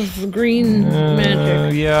out of green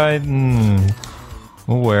magic. Yeah,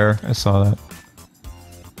 aware. I saw that.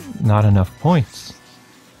 Not enough points.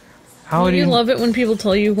 How do you love it when people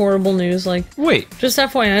tell you horrible news? Like, wait, just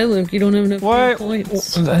FYI, Luke, you don't have enough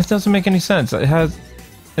points. That doesn't make any sense.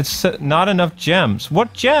 It's not enough gems.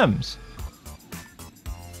 What gems?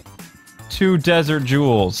 2 desert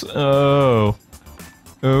jewels. Oh.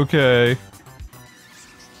 Okay.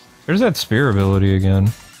 There's that spear ability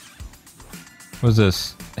again. What's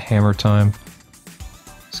this? Hammer time.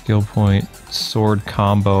 Skill point. Sword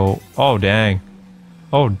combo. Oh, dang.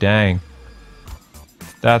 Oh, dang.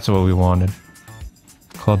 That's what we wanted.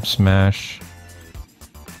 Club smash.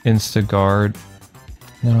 Insta guard.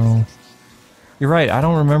 No. You're right, I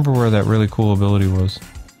don't remember where that really cool ability was.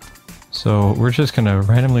 So we're just gonna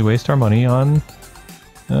randomly waste our money on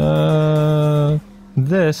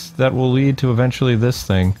this that will lead to eventually this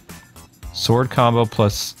thing. Sword combo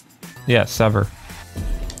plus, yeah, sever.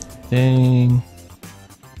 Ding.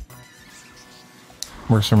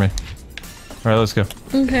 Works for me. Alright, let's go.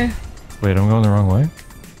 Okay. Wait, I'm going the wrong way?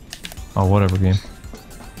 Oh, whatever, game.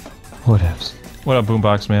 Whatevs. What up,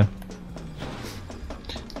 Boombox Man?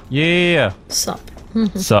 Yeah! Sup.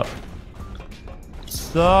 Sup.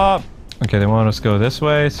 Sup! Okay, they want us to go this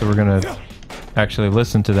way, so we're gonna actually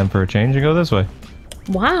listen to them for a change and go this way.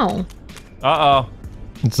 Wow. Uh-oh.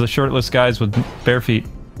 It's the shirtless guys with bare feet.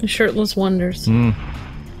 Shirtless wonders.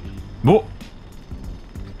 Whoa.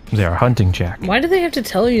 They are hunting Jack. Why do they have to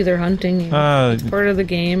tell you they're hunting you? It's part of the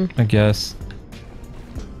game. I guess.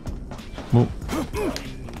 Well,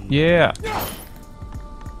 yeah.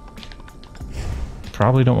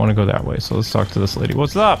 Probably don't want to go that way, so let's talk to this lady.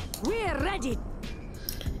 What's up? We're ready.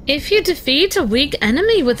 If you defeat a weak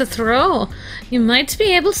enemy with a throw, you might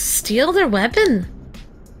be able to steal their weapon.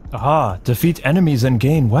 Aha, defeat enemies and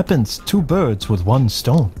gain weapons. 2 birds with 1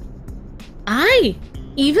 stone. Aye,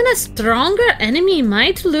 even a stronger enemy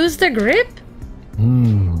might lose their grip.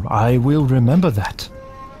 I will remember that.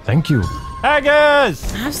 Thank you.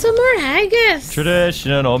 Haggis! Have some more haggis.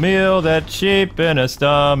 Traditional meal that's cheap in a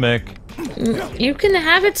stomach. You can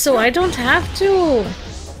have it so I don't have to.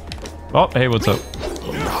 Oh, hey, what's up?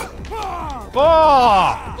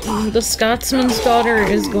 Oh! The Scotsman's daughter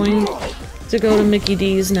is going to go to Mickey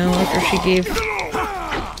D's now after she gave,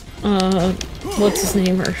 what's his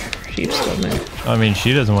name, her sheep stomach. I mean,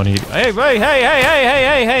 she doesn't want to eat. Hey, hey, hey, hey, hey,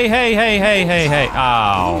 hey, hey, hey, hey, hey, hey, hey, hey.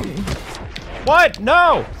 Ow. What?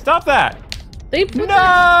 No! Stop that! They put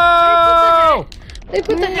No! They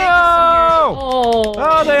put the haggis in here. No! Oh.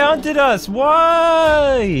 Oh, they hunted us.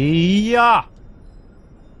 Why? Yeah.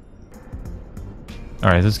 All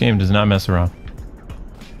right, this game does not mess around.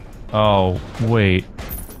 Oh, wait.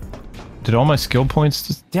 Did all my skill points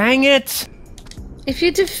just... Dang it! If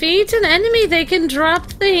you defeat an enemy, they can drop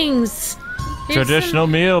things. Here's Traditional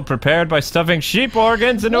meal prepared by stuffing sheep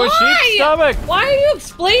organs into a Why? sheep's stomach. Why are you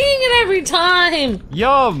explaining it every time?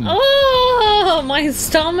 Yum. Oh, my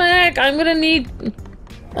stomach. I'm gonna need...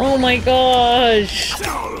 Oh my gosh.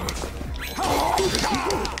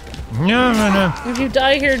 No. If you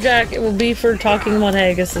die here, Jack, it will be for talking about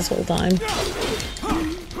haggis this whole time.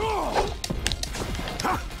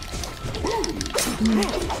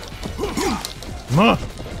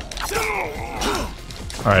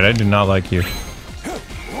 Alright, I do not like you.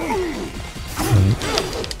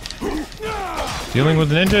 Dealing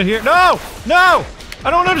with a ninja here? No! No!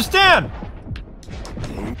 I don't understand!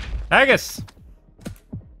 Haggis!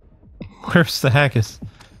 Where's the haggis?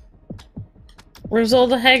 Where's all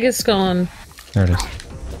the haggis gone? There it is.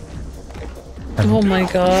 Oh my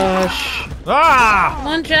gosh. Ah! Come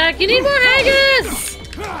on, Jack, you need more haggis!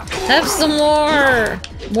 Have some more!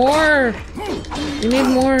 More! You need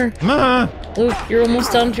more. Luke, you're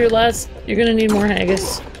almost down to your last. You're gonna need more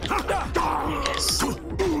haggis.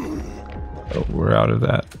 Oh, we're out of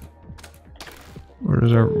that.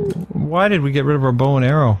 Where's our... Why did we get rid of our bow and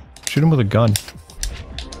arrow? Shoot him with a gun.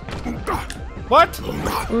 What?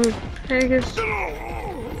 Haggis.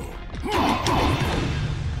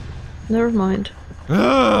 Never mind.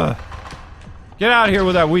 Ugh. Get out of here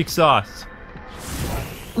with that weak sauce.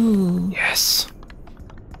 Yes.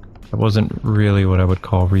 That wasn't really what I would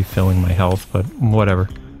call refilling my health, but whatever.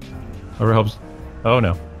 Whatever helps. Oh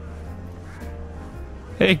no.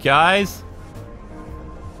 Hey guys.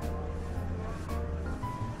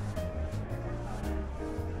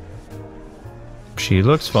 She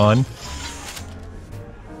looks fun.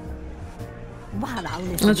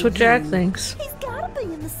 That's what Jack thinks. He's gotta be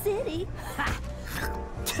in the city.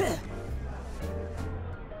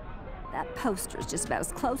 That poster's just about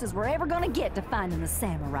as close as we're ever gonna get to finding the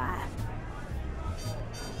samurai.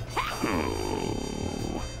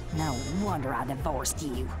 No wonder I divorced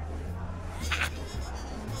you.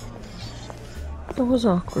 That was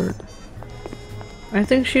awkward. I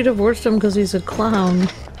think she divorced him because he's a clown.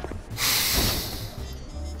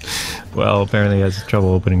 Well, apparently he has trouble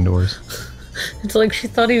opening doors. It's like she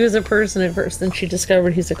thought he was a person at first, then she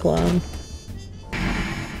discovered he's a clown.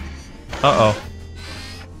 Uh-oh.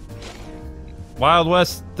 Wild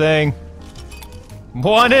West thing.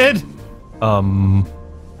 Wanted! Poor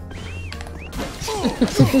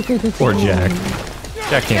Jack.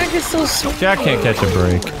 Jack can't. Jack is so sweet. Jack can't catch a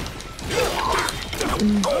break.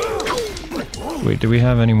 Wait, do we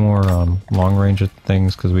have any more long range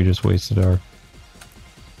things? Because we just wasted our...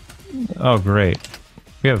 Oh, great.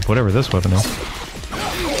 We have whatever this weapon is.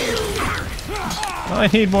 I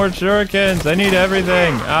need more shurikens. I need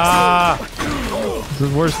everything. Ah! This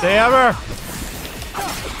is the worst day ever.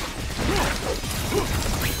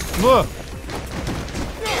 Whoa.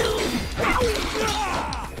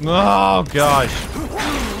 Oh, gosh.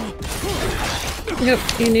 Yep,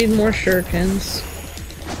 you need more shurikens.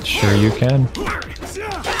 Sure you can.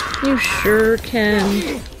 You sure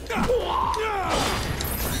can.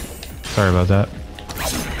 Sorry about that.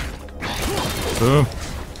 Boom.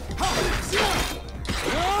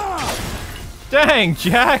 Dang,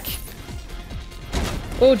 Jack!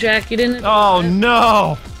 Oh, Jack, you didn't... Oh,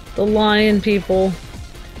 no! The lion people.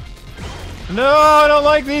 No, I don't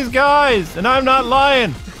like these guys! And I'm not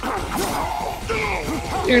lying!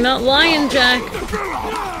 You're not lying, Jack.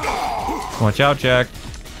 Watch out, Jack.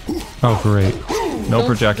 Oh, great. No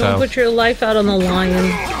projectiles. Don't put your life out on the lion.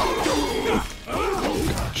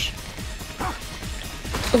 Gosh.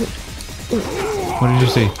 What did you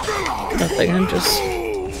see? Nothing, I'm just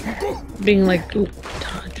being like, ooh,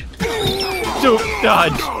 dodge.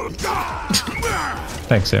 Dodge!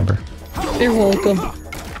 Thanks, Amber. You're welcome.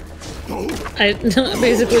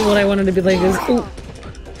 Basically what I wanted to be like is, ooh,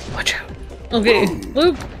 watch out. Okay,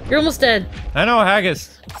 Luke, you're almost dead. I know,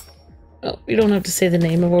 Haggis. Oh, you don't have to say the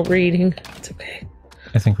name of what we're eating. It's okay.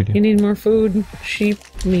 I think we do. You need more food. Sheep,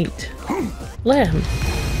 meat. Lamb.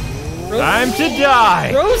 Time to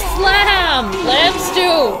die! Roast lamb! Lamb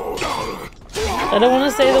stew! I don't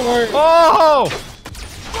want to say the word. Oh!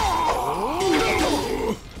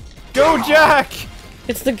 Go, Jack!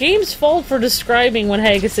 It's the game's fault for describing what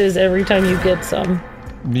haggis is every time you get some.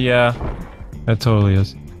 Yeah, that totally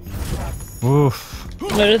is. Oof.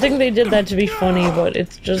 I think they did that to be funny, but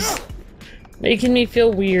it's just making me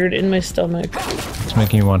feel weird in my stomach. It's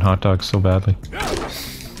making you want hot dogs so badly.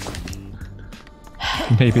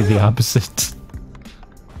 Maybe the opposite.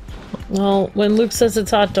 Well, when Luke says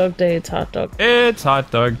it's hot dog day, it's hot dog. It's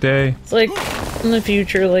hot dog day. It's like in the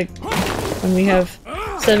future, like when we have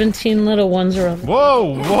 17 little ones around.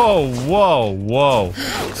 Whoa, whoa, whoa, whoa.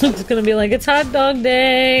 It's gonna be like, it's hot dog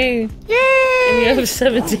day! Yay! And you have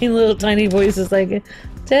 17 little tiny voices like,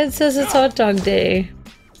 Dad says it's hot dog day.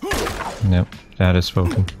 Yep, Dad has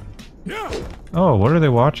spoken. Oh, what are they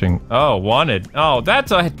watching? Oh, wanted. Oh,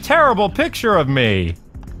 that's a terrible picture of me!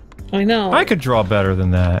 I know. I could draw better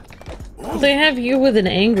than that. They have you with an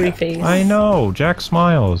angry face. I know, Jack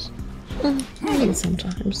smiles. Maybe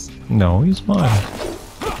sometimes. No, he smiles.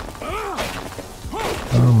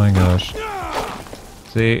 Oh my gosh.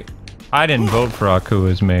 See, I didn't vote for Aku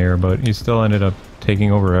as mayor, but he still ended up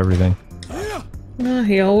taking over everything.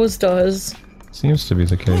 He always does. Seems to be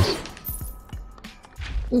the case.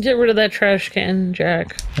 Get rid of that trash can,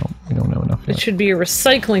 Jack. No, we don't know enough yet. It should be a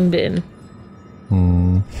recycling bin.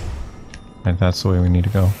 And that's the way we need to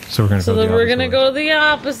go. So we're gonna So go then the we're opposite gonna way. go the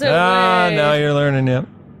opposite way. Ah, now you're learning it.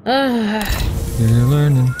 You're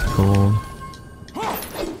learning cold.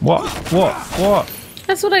 What?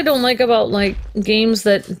 That's what I don't like about, like, games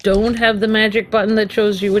that don't have the magic button that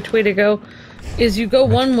shows you which way to go. Is you go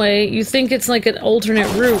one way, you think it's like an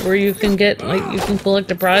alternate route where you can get, like, you can collect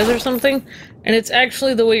a prize or something, and it's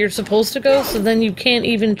actually the way you're supposed to go, so then you can't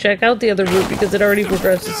even check out the other route because it already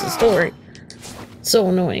progresses the story. So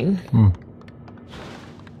annoying.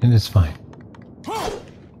 It is fine.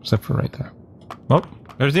 Except for right there. Oh,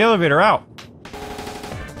 there's the elevator out.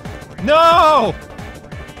 No!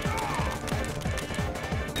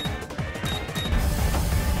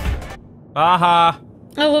 Aha!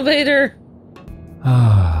 Elevator!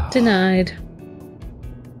 Denied.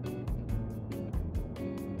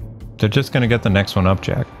 They're just gonna get the next one up,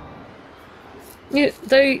 Jack.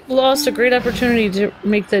 They lost a great opportunity to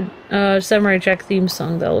make the Samurai Jack theme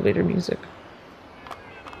song, the elevator music.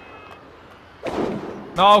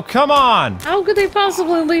 Oh, come on! How could they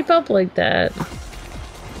possibly leap up like that?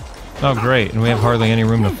 Oh, great, and we have hardly any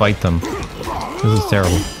room to fight them. This is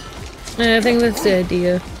terrible. I think that's the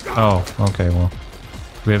idea. Oh, okay, well.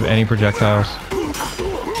 Do we have any projectiles?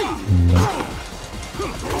 Nope.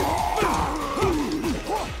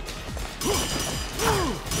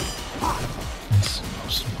 That's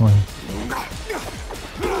most important.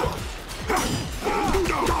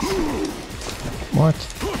 What?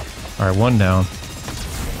 Alright, one down.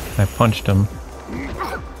 I punched him.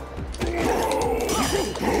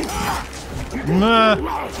 Nah!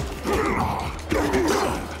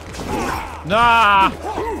 Nah!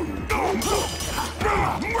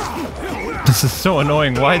 This is so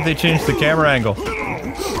annoying. Why'd they change the camera angle?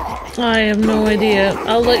 I have no idea.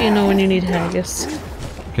 I'll let you know when you need haggis.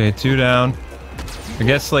 Okay, two down. I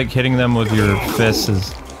guess, like, hitting them with your fists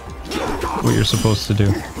is what you're supposed to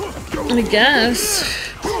do. I guess.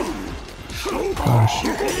 Gosh.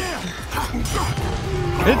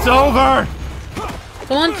 It's over!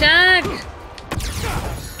 Come on, Jack!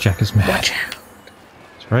 Jack is mad. Watch out.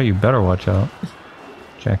 That's right, you better watch out.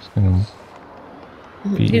 Jack's gonna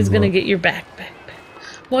beat He's you gonna up. get your backpack.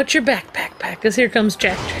 Watch your backpack, because here comes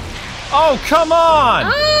Jack. Oh, come on!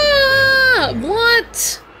 Ah!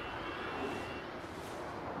 What?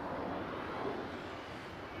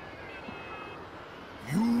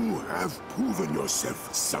 You have proven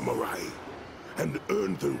yourself, samurai, and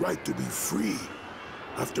earned the right to be free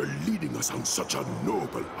after leading us on such a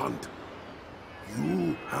noble hunt.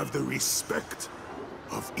 You have the respect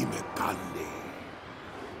of Imekande.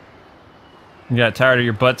 You got tired of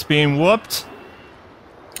your butts being whooped?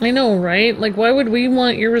 I know, right? Like, why would we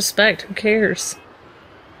want your respect? Who cares?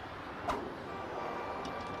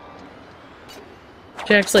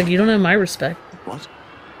 Jack's like, you don't have my respect. What?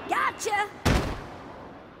 Gotcha!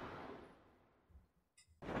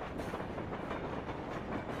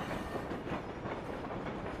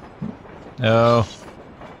 Oh.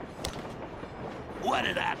 What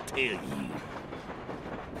did I tell you?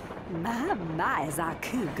 My, is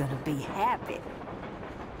Aku gonna be happy.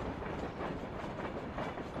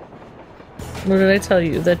 What did I tell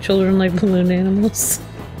you? That children like balloon animals?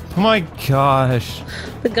 Oh my gosh.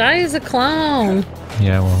 The guy is a clown.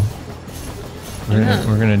 Yeah, well.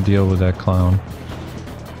 We're gonna deal with that clown.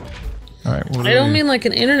 Alright, I don't mean like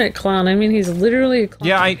an internet clown. I mean he's literally a clown.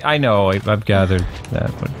 Yeah, I know. I've gathered that.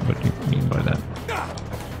 What do you mean by that?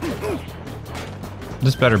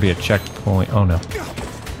 This better be a checkpoint. Oh no.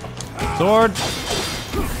 Sword!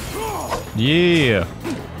 Yeah!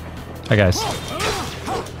 Hi guys.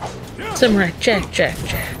 Samurai, Jack.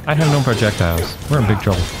 I have no projectiles. We're in big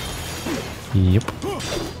trouble. Yep.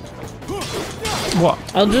 What?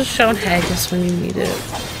 I'll just shout haggis when you need it.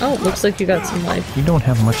 Oh, looks like you got some life. We don't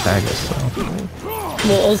have much haggis, so...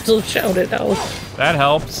 Well, I'll still shout it out. That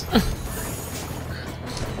helps.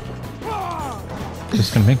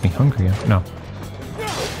 Just gonna make me hungry. No.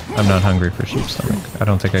 I'm not hungry for sheep stomach. I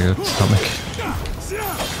don't think I got stomach.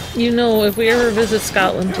 You know, if we ever visit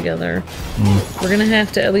Scotland together, we're gonna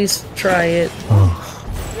have to at least try it.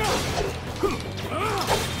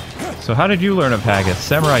 So how did you learn of haggis?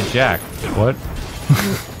 Samurai Jack. What?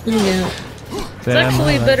 Yeah. It's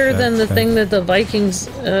actually better than the thing that the Vikings,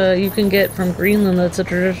 you can get from Greenland that's a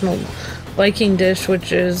traditional Viking dish,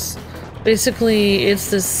 which is basically,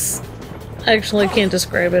 it's this... Actually, I can't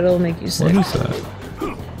describe it, it'll make you sick. What is that?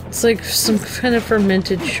 It's like some kind of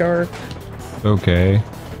fermented shark. Okay.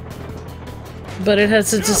 But it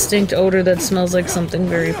has a distinct odor that smells like something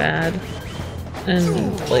very bad.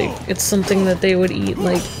 And, like, it's something that they would eat,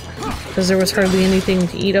 like, because there was hardly anything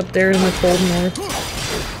to eat up there in the cold north.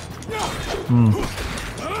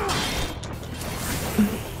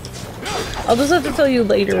 I'll just have to tell you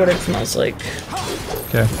later what it smells like.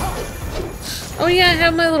 Okay. Oh yeah, I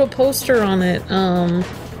have my little poster on it.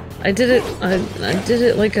 I did it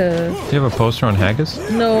like a... Do you have a poster on haggis?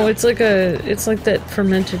 No, it's like that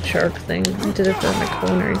fermented shark thing. I did it for my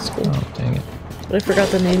culinary school. Oh, dang it. But I forgot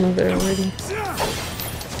the name of it already.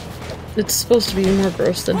 It's supposed to be more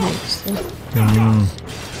gross than haggis, though.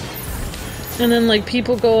 And then, like,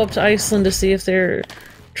 people go up to Iceland to see if they're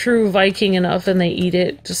true Viking enough, and they eat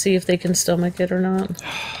it to see if they can stomach it or not.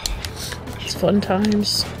 It's fun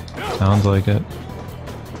times. Sounds like it.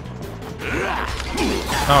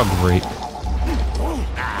 Oh, great.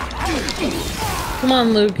 Come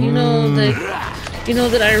on, Luke. You know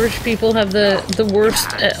that Irish people have the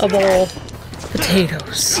worst of all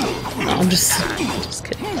potatoes. No, I'm just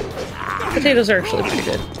kidding. Potatoes are actually pretty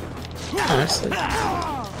good, honestly.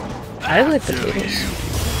 I like potatoes.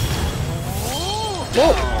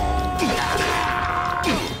 Whoa!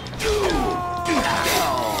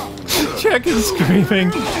 Jack is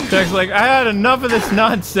screaming. Jack's like, I had enough of this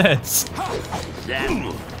nonsense.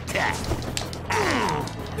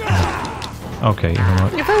 Okay, you know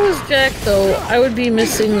what? If I was Jack, though, I would be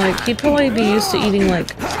missing, like, he'd probably be used to eating,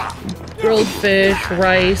 like, grilled fish,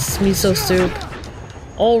 rice, miso soup.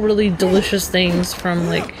 All really delicious things from,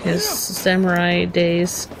 like, his samurai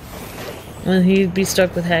days. And he'd be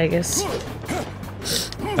stuck with haggis.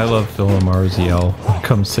 I love Phil Lamar's yell when it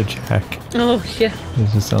comes to Jack. Oh, yeah. It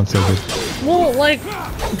just sounds so good. Well, like,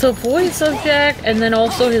 the voice of Jack and then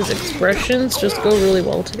also his expressions just go really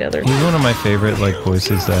well together. He's one of my favorite, like,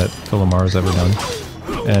 voices that Phil Lamar's ever done.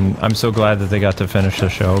 And I'm so glad that they got to finish the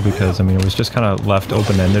show because, I mean, it was just kind of left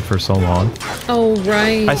open-ended for so long. Oh,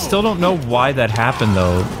 right. I still don't know why that happened,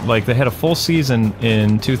 though. Like, they had a full season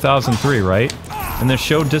in 2003, right? And the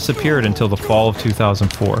show disappeared until the fall of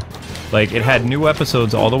 2004. Like, it had new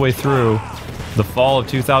episodes all the way through the fall of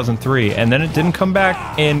 2003, and then it didn't come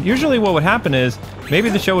back. And usually what would happen is, maybe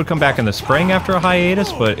the show would come back in the spring after a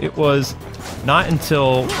hiatus, but it was not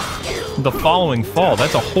until the following fall.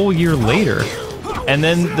 That's a whole year later. And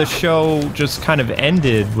then the show just kind of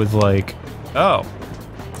ended with like, oh,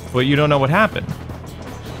 but you don't know what happened.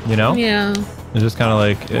 You know? Yeah. It's just kind of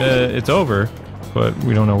like, it's over, but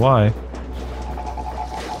we don't know why.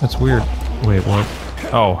 That's weird. Wait, what?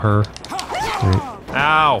 Oh, her. Great.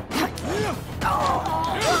 Ow!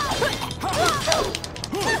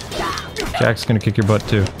 Jack's gonna kick your butt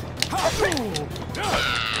too.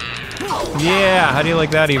 Yeah, how do you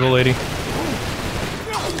like that, evil lady?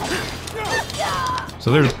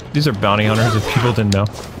 So these are bounty hunters if people didn't know.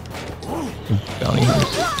 Bounty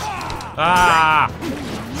hunters. Ah!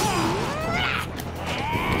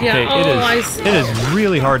 Yeah, Okay, it is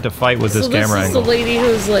really hard to fight with this camera this is angle. the lady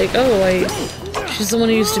who's like, oh, she's the one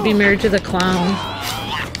who used to be married to the clown.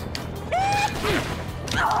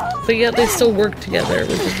 But yet they still work together,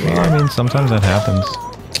 which is weird. Well, I mean, sometimes that happens.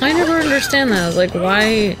 I never understand that. Like,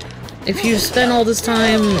 why, if you spend all this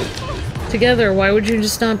time together, why would you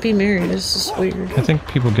just not be married? It's just weird. I think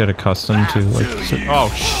people get accustomed to, like... Oh,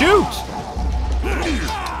 shoot!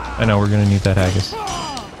 I know, we're gonna need that haggis.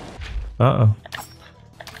 Uh-oh.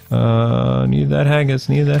 Need that haggis,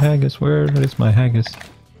 need that haggis. Where is my haggis?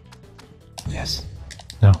 Yes.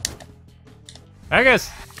 No.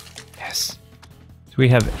 Haggis! Yes. Do we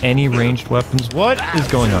have any ranged weapons? What is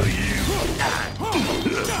going on?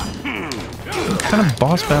 What kind of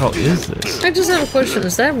boss battle is this? I just have a question.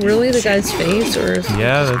 Is that really the guy's face, or is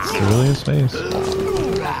Yeah, that's really his face.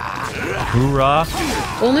 Hoorah!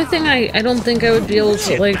 The only thing I don't think I would be able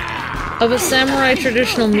to, like, of a samurai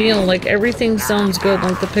traditional meal, like, everything sounds good.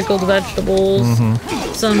 Like, the pickled vegetables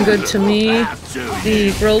sound good to me.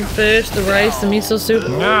 The grilled fish, the rice, the miso soup,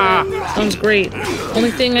 sounds great.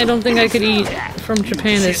 Only thing I don't think I could eat from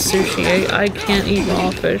Japan is sushi. I can't eat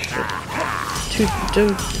raw fish. I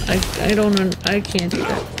can't eat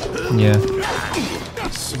that. Yeah.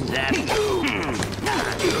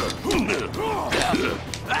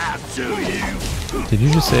 Did you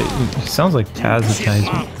just say... It sounds like Taz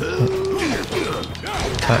advertisement.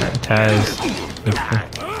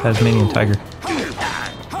 Tasmanian tiger.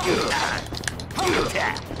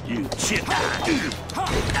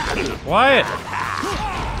 Wyatt!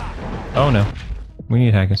 Oh no. We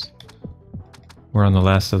need haggis. We're on the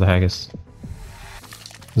last of the haggis.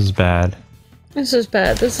 This is bad. This is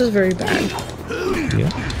bad. This is very bad. Yeah.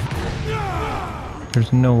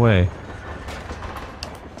 There's no way.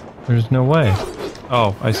 There's no way.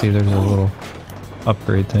 Oh, I see. There's a little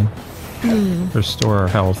upgrade thing. Restore our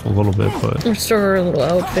health a little bit, but... Restore our little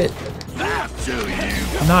outfit.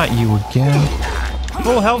 Not you again.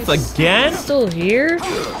 Full health again? Still here?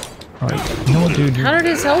 Alright, no dude. How did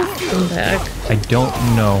his health come back? I don't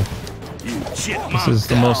know. This is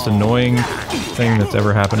the most annoying thing that's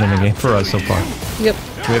ever happened in a game for us so far. Yep.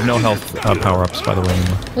 We have no health power-ups, by the way,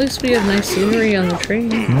 anymore. At least we have nice scenery on the tree.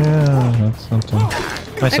 Yeah, that's something.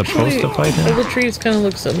 Am I supposed to fight him? All the trees kind of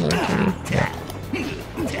look similar to me. Yeah.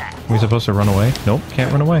 Are we supposed to run away? Nope,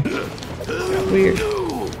 can't run away. Weird.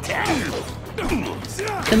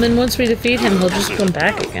 And then once we defeat him, he'll just come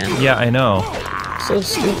back again. Yeah, I know. So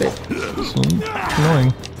stupid. So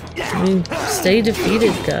annoying. I mean, stay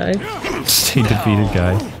defeated, guy. Stay defeated,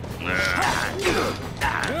 guy.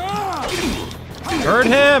 Hurt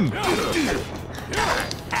him!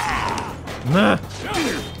 Nah.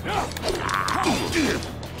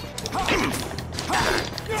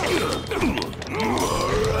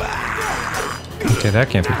 Okay, that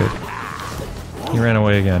can't be good. He ran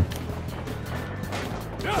away again.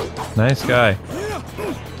 Nice guy.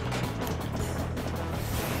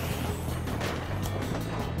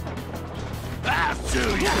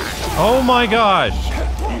 Oh my gosh!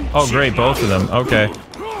 Oh great, both of them. Okay.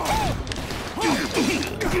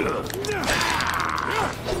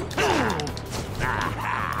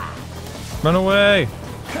 Run away!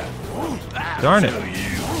 Darn it.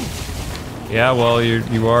 Yeah, well,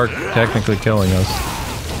 you are technically killing us.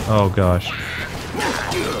 Oh gosh.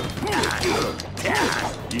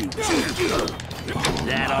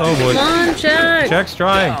 Oh boy. Come on, Jack! Jack's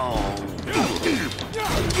trying.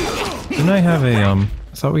 Didn't I have a, I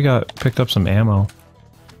thought we picked up some ammo.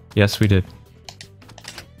 Yes, we did.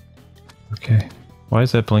 Okay. Why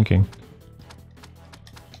is that blinking?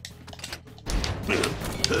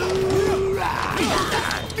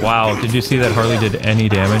 Wow, did you see that Harley did any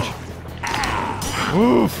damage?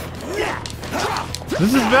 Oof! This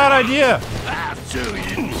is a bad idea!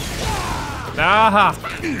 Aha!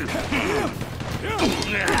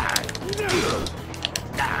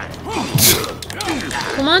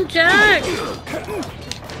 Come on, Jack!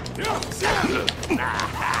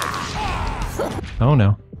 Oh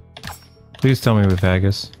no. Please tell me we have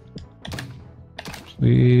haggis.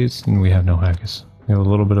 Please. And we have no haggis. We have a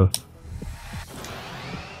little bit of...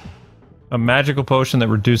 a magical potion that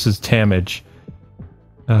reduces damage.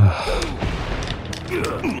 We're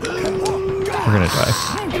gonna die.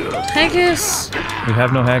 Haggis! We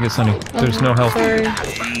have no haggis, honey. There's no health. Sorry.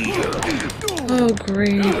 Oh,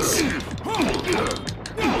 great.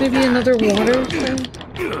 Maybe another water thing?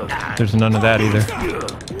 There's none of that either.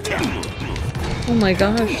 Oh my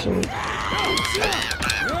gosh. Oh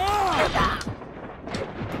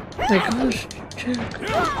my gosh, Jack.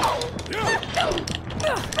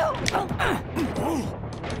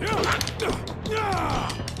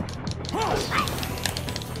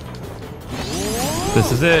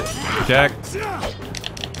 This is it, Jack.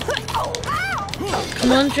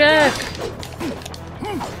 Come on, Jack.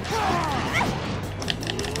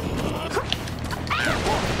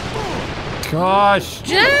 Gosh.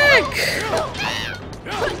 Jack!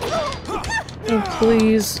 Oh,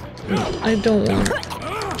 please. I don't want it.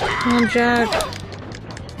 Come on, Jack.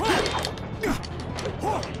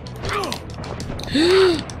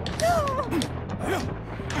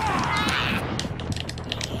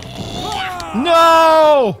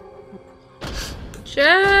 No!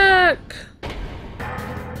 Jack!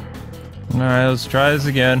 Alright, let's try this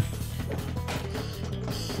again.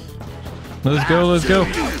 Let's go, let's go.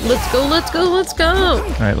 Let's go, let's go, let's go!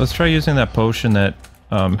 Alright, let's try using that potion that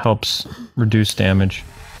helps reduce damage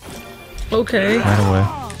Okay. right away.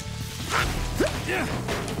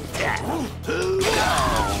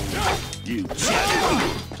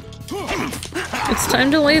 It's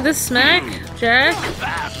time to lay the smack, Jack.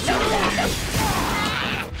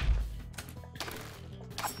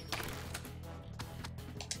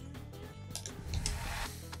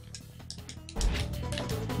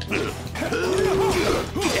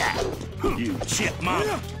 You chipmunk.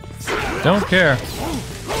 Don't care.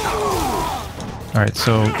 Alright,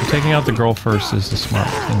 so taking out the girl first is the smart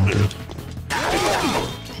thing to do.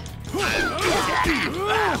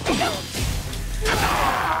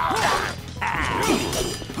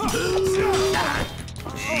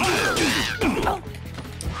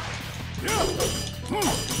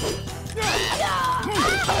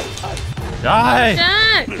 Die!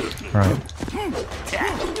 Jack! Right.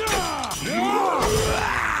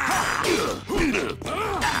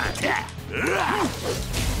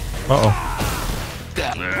 Uh-oh.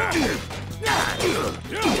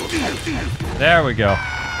 There we go.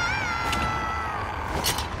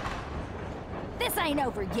 This ain't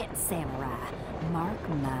over yet, Samurai. Mark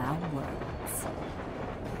my words.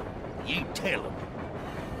 You tell him.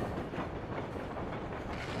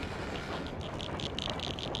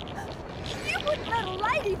 You wouldn't let a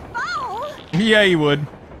lady fall! Yeah, you would.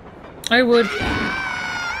 I would.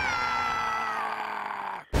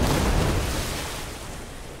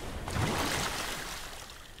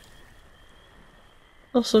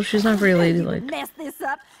 Also, she's not very ladylike. Mess this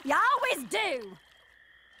up. You always do.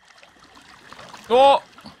 Oh!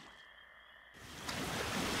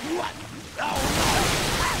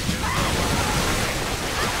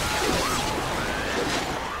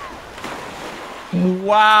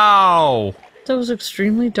 Wow! That was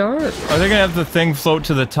extremely dark. Are they gonna have the thing float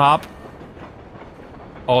to the top?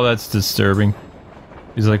 Oh, that's disturbing.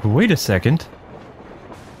 He's like, wait a second.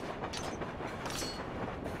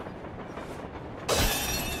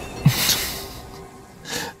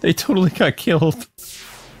 They totally got killed.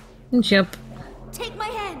 Yep. Take my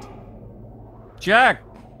hand. Jack!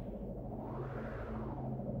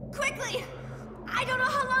 Quickly! I don't know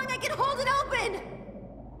how long I can hold it open!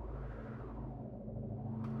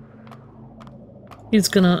 He's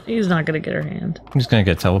not gonna get her hand. He's gonna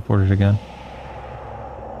get teleported again.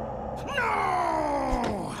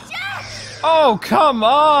 No! Oh, come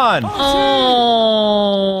on!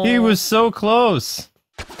 Oh! He was so close.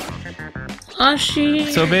 Ashi.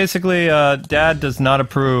 So basically, Dad does not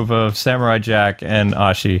approve of Samurai Jack and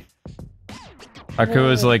Ashi. Aku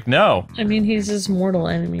is like, no. I mean, he's his mortal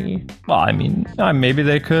enemy. Well, I mean, maybe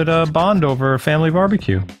they could bond over a family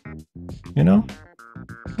barbecue. You know?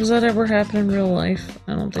 Does that ever happen in real life?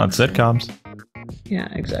 I don't think On so. sitcoms. Yeah,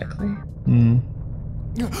 exactly. Mm.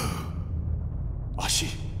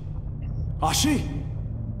 Ashi? Ashi?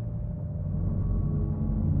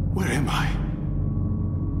 Where am I?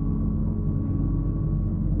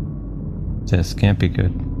 This can't be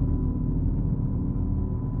good.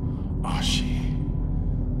 Ashi.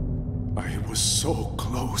 I was so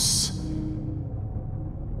close.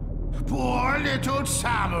 Poor little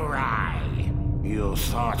samurai. You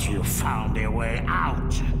thought you found a way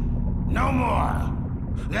out. No more.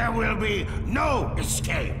 There will be no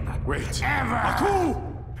escape. Wait. Ever. Aku!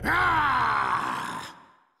 Ah!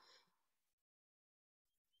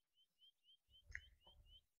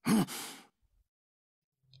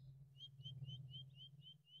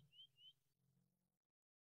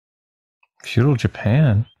 Feudal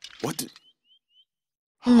Japan. What did...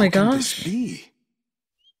 Oh my How can gosh. this be?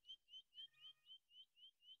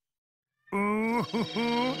 Ooh,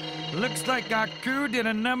 looks like Aku did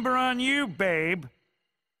a number on you, babe.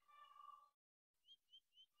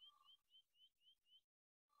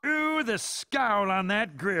 Ooh, the scowl on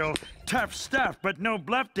that grill. Tough stuff, but no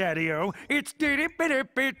bluff, Daddy-O. It's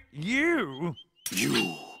diddy-bitty-bit you.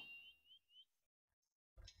 You.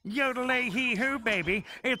 Yodelay-hee-hoo, baby.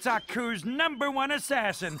 It's Aku's #1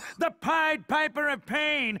 assassin, the Pied Piper of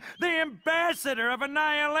Pain, the Ambassador of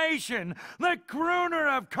Annihilation, the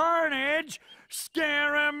Crooner of Carnage,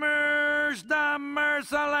 Scaramouche the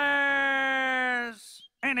Merciless!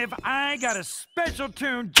 And if I got a special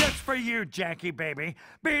tune just for you, Jackie, baby.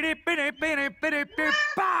 Ba!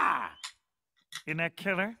 Isn't that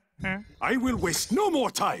killer? Huh? I will waste no more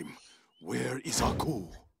time. Where is Aku?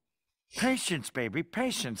 Patience, baby,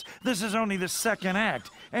 patience. This is only the second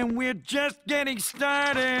act, and we're just getting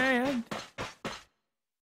started.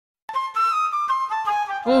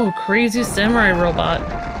 Oh, crazy samurai robot.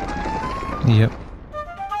 Yep.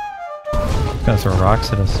 Gonna throw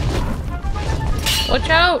rocks at us. Watch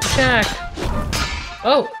out, Jack!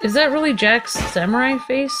 Oh, is that really Jack's samurai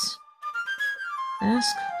face?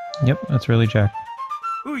 Mask? Yep, that's really Jack.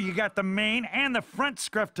 Ooh, you got the mane and the front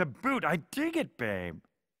scruff to boot. I dig it, babe.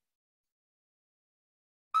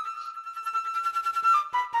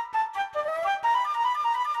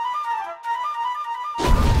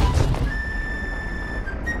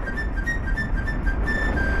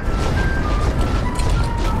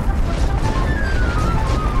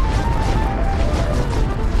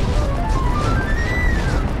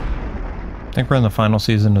 I think we're in the final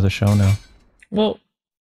season of the show now. Well,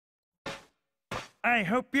 I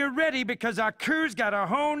hope you're ready because Aku's got a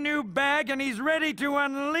whole new bag and he's ready to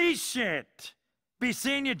unleash it. Be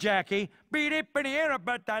seeing you, Jackie. Bye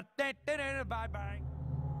bye.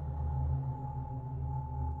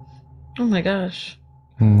 oh my gosh.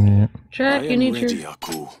 Yeah. Jack, you need ready, your...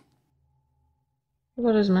 Aku. What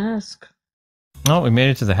about his mask? Oh, we made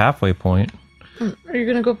it to the halfway point. Are you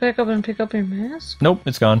gonna go back up and pick up your mask? Nope,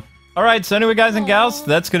 it's gone. Alright, so anyway, guys and gals,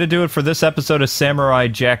 that's going to do it for this episode of Samurai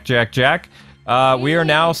Jack. We are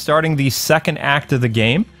now starting the second act of the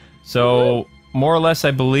game. So, more or less,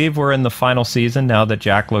 I believe we're in the final season now that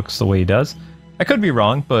Jack looks the way he does. I could be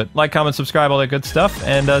wrong, but like, comment, subscribe, all that good stuff.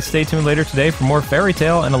 And stay tuned later today for more Fairy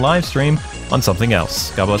Tale and a live stream on something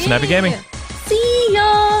else. God bless and happy gaming.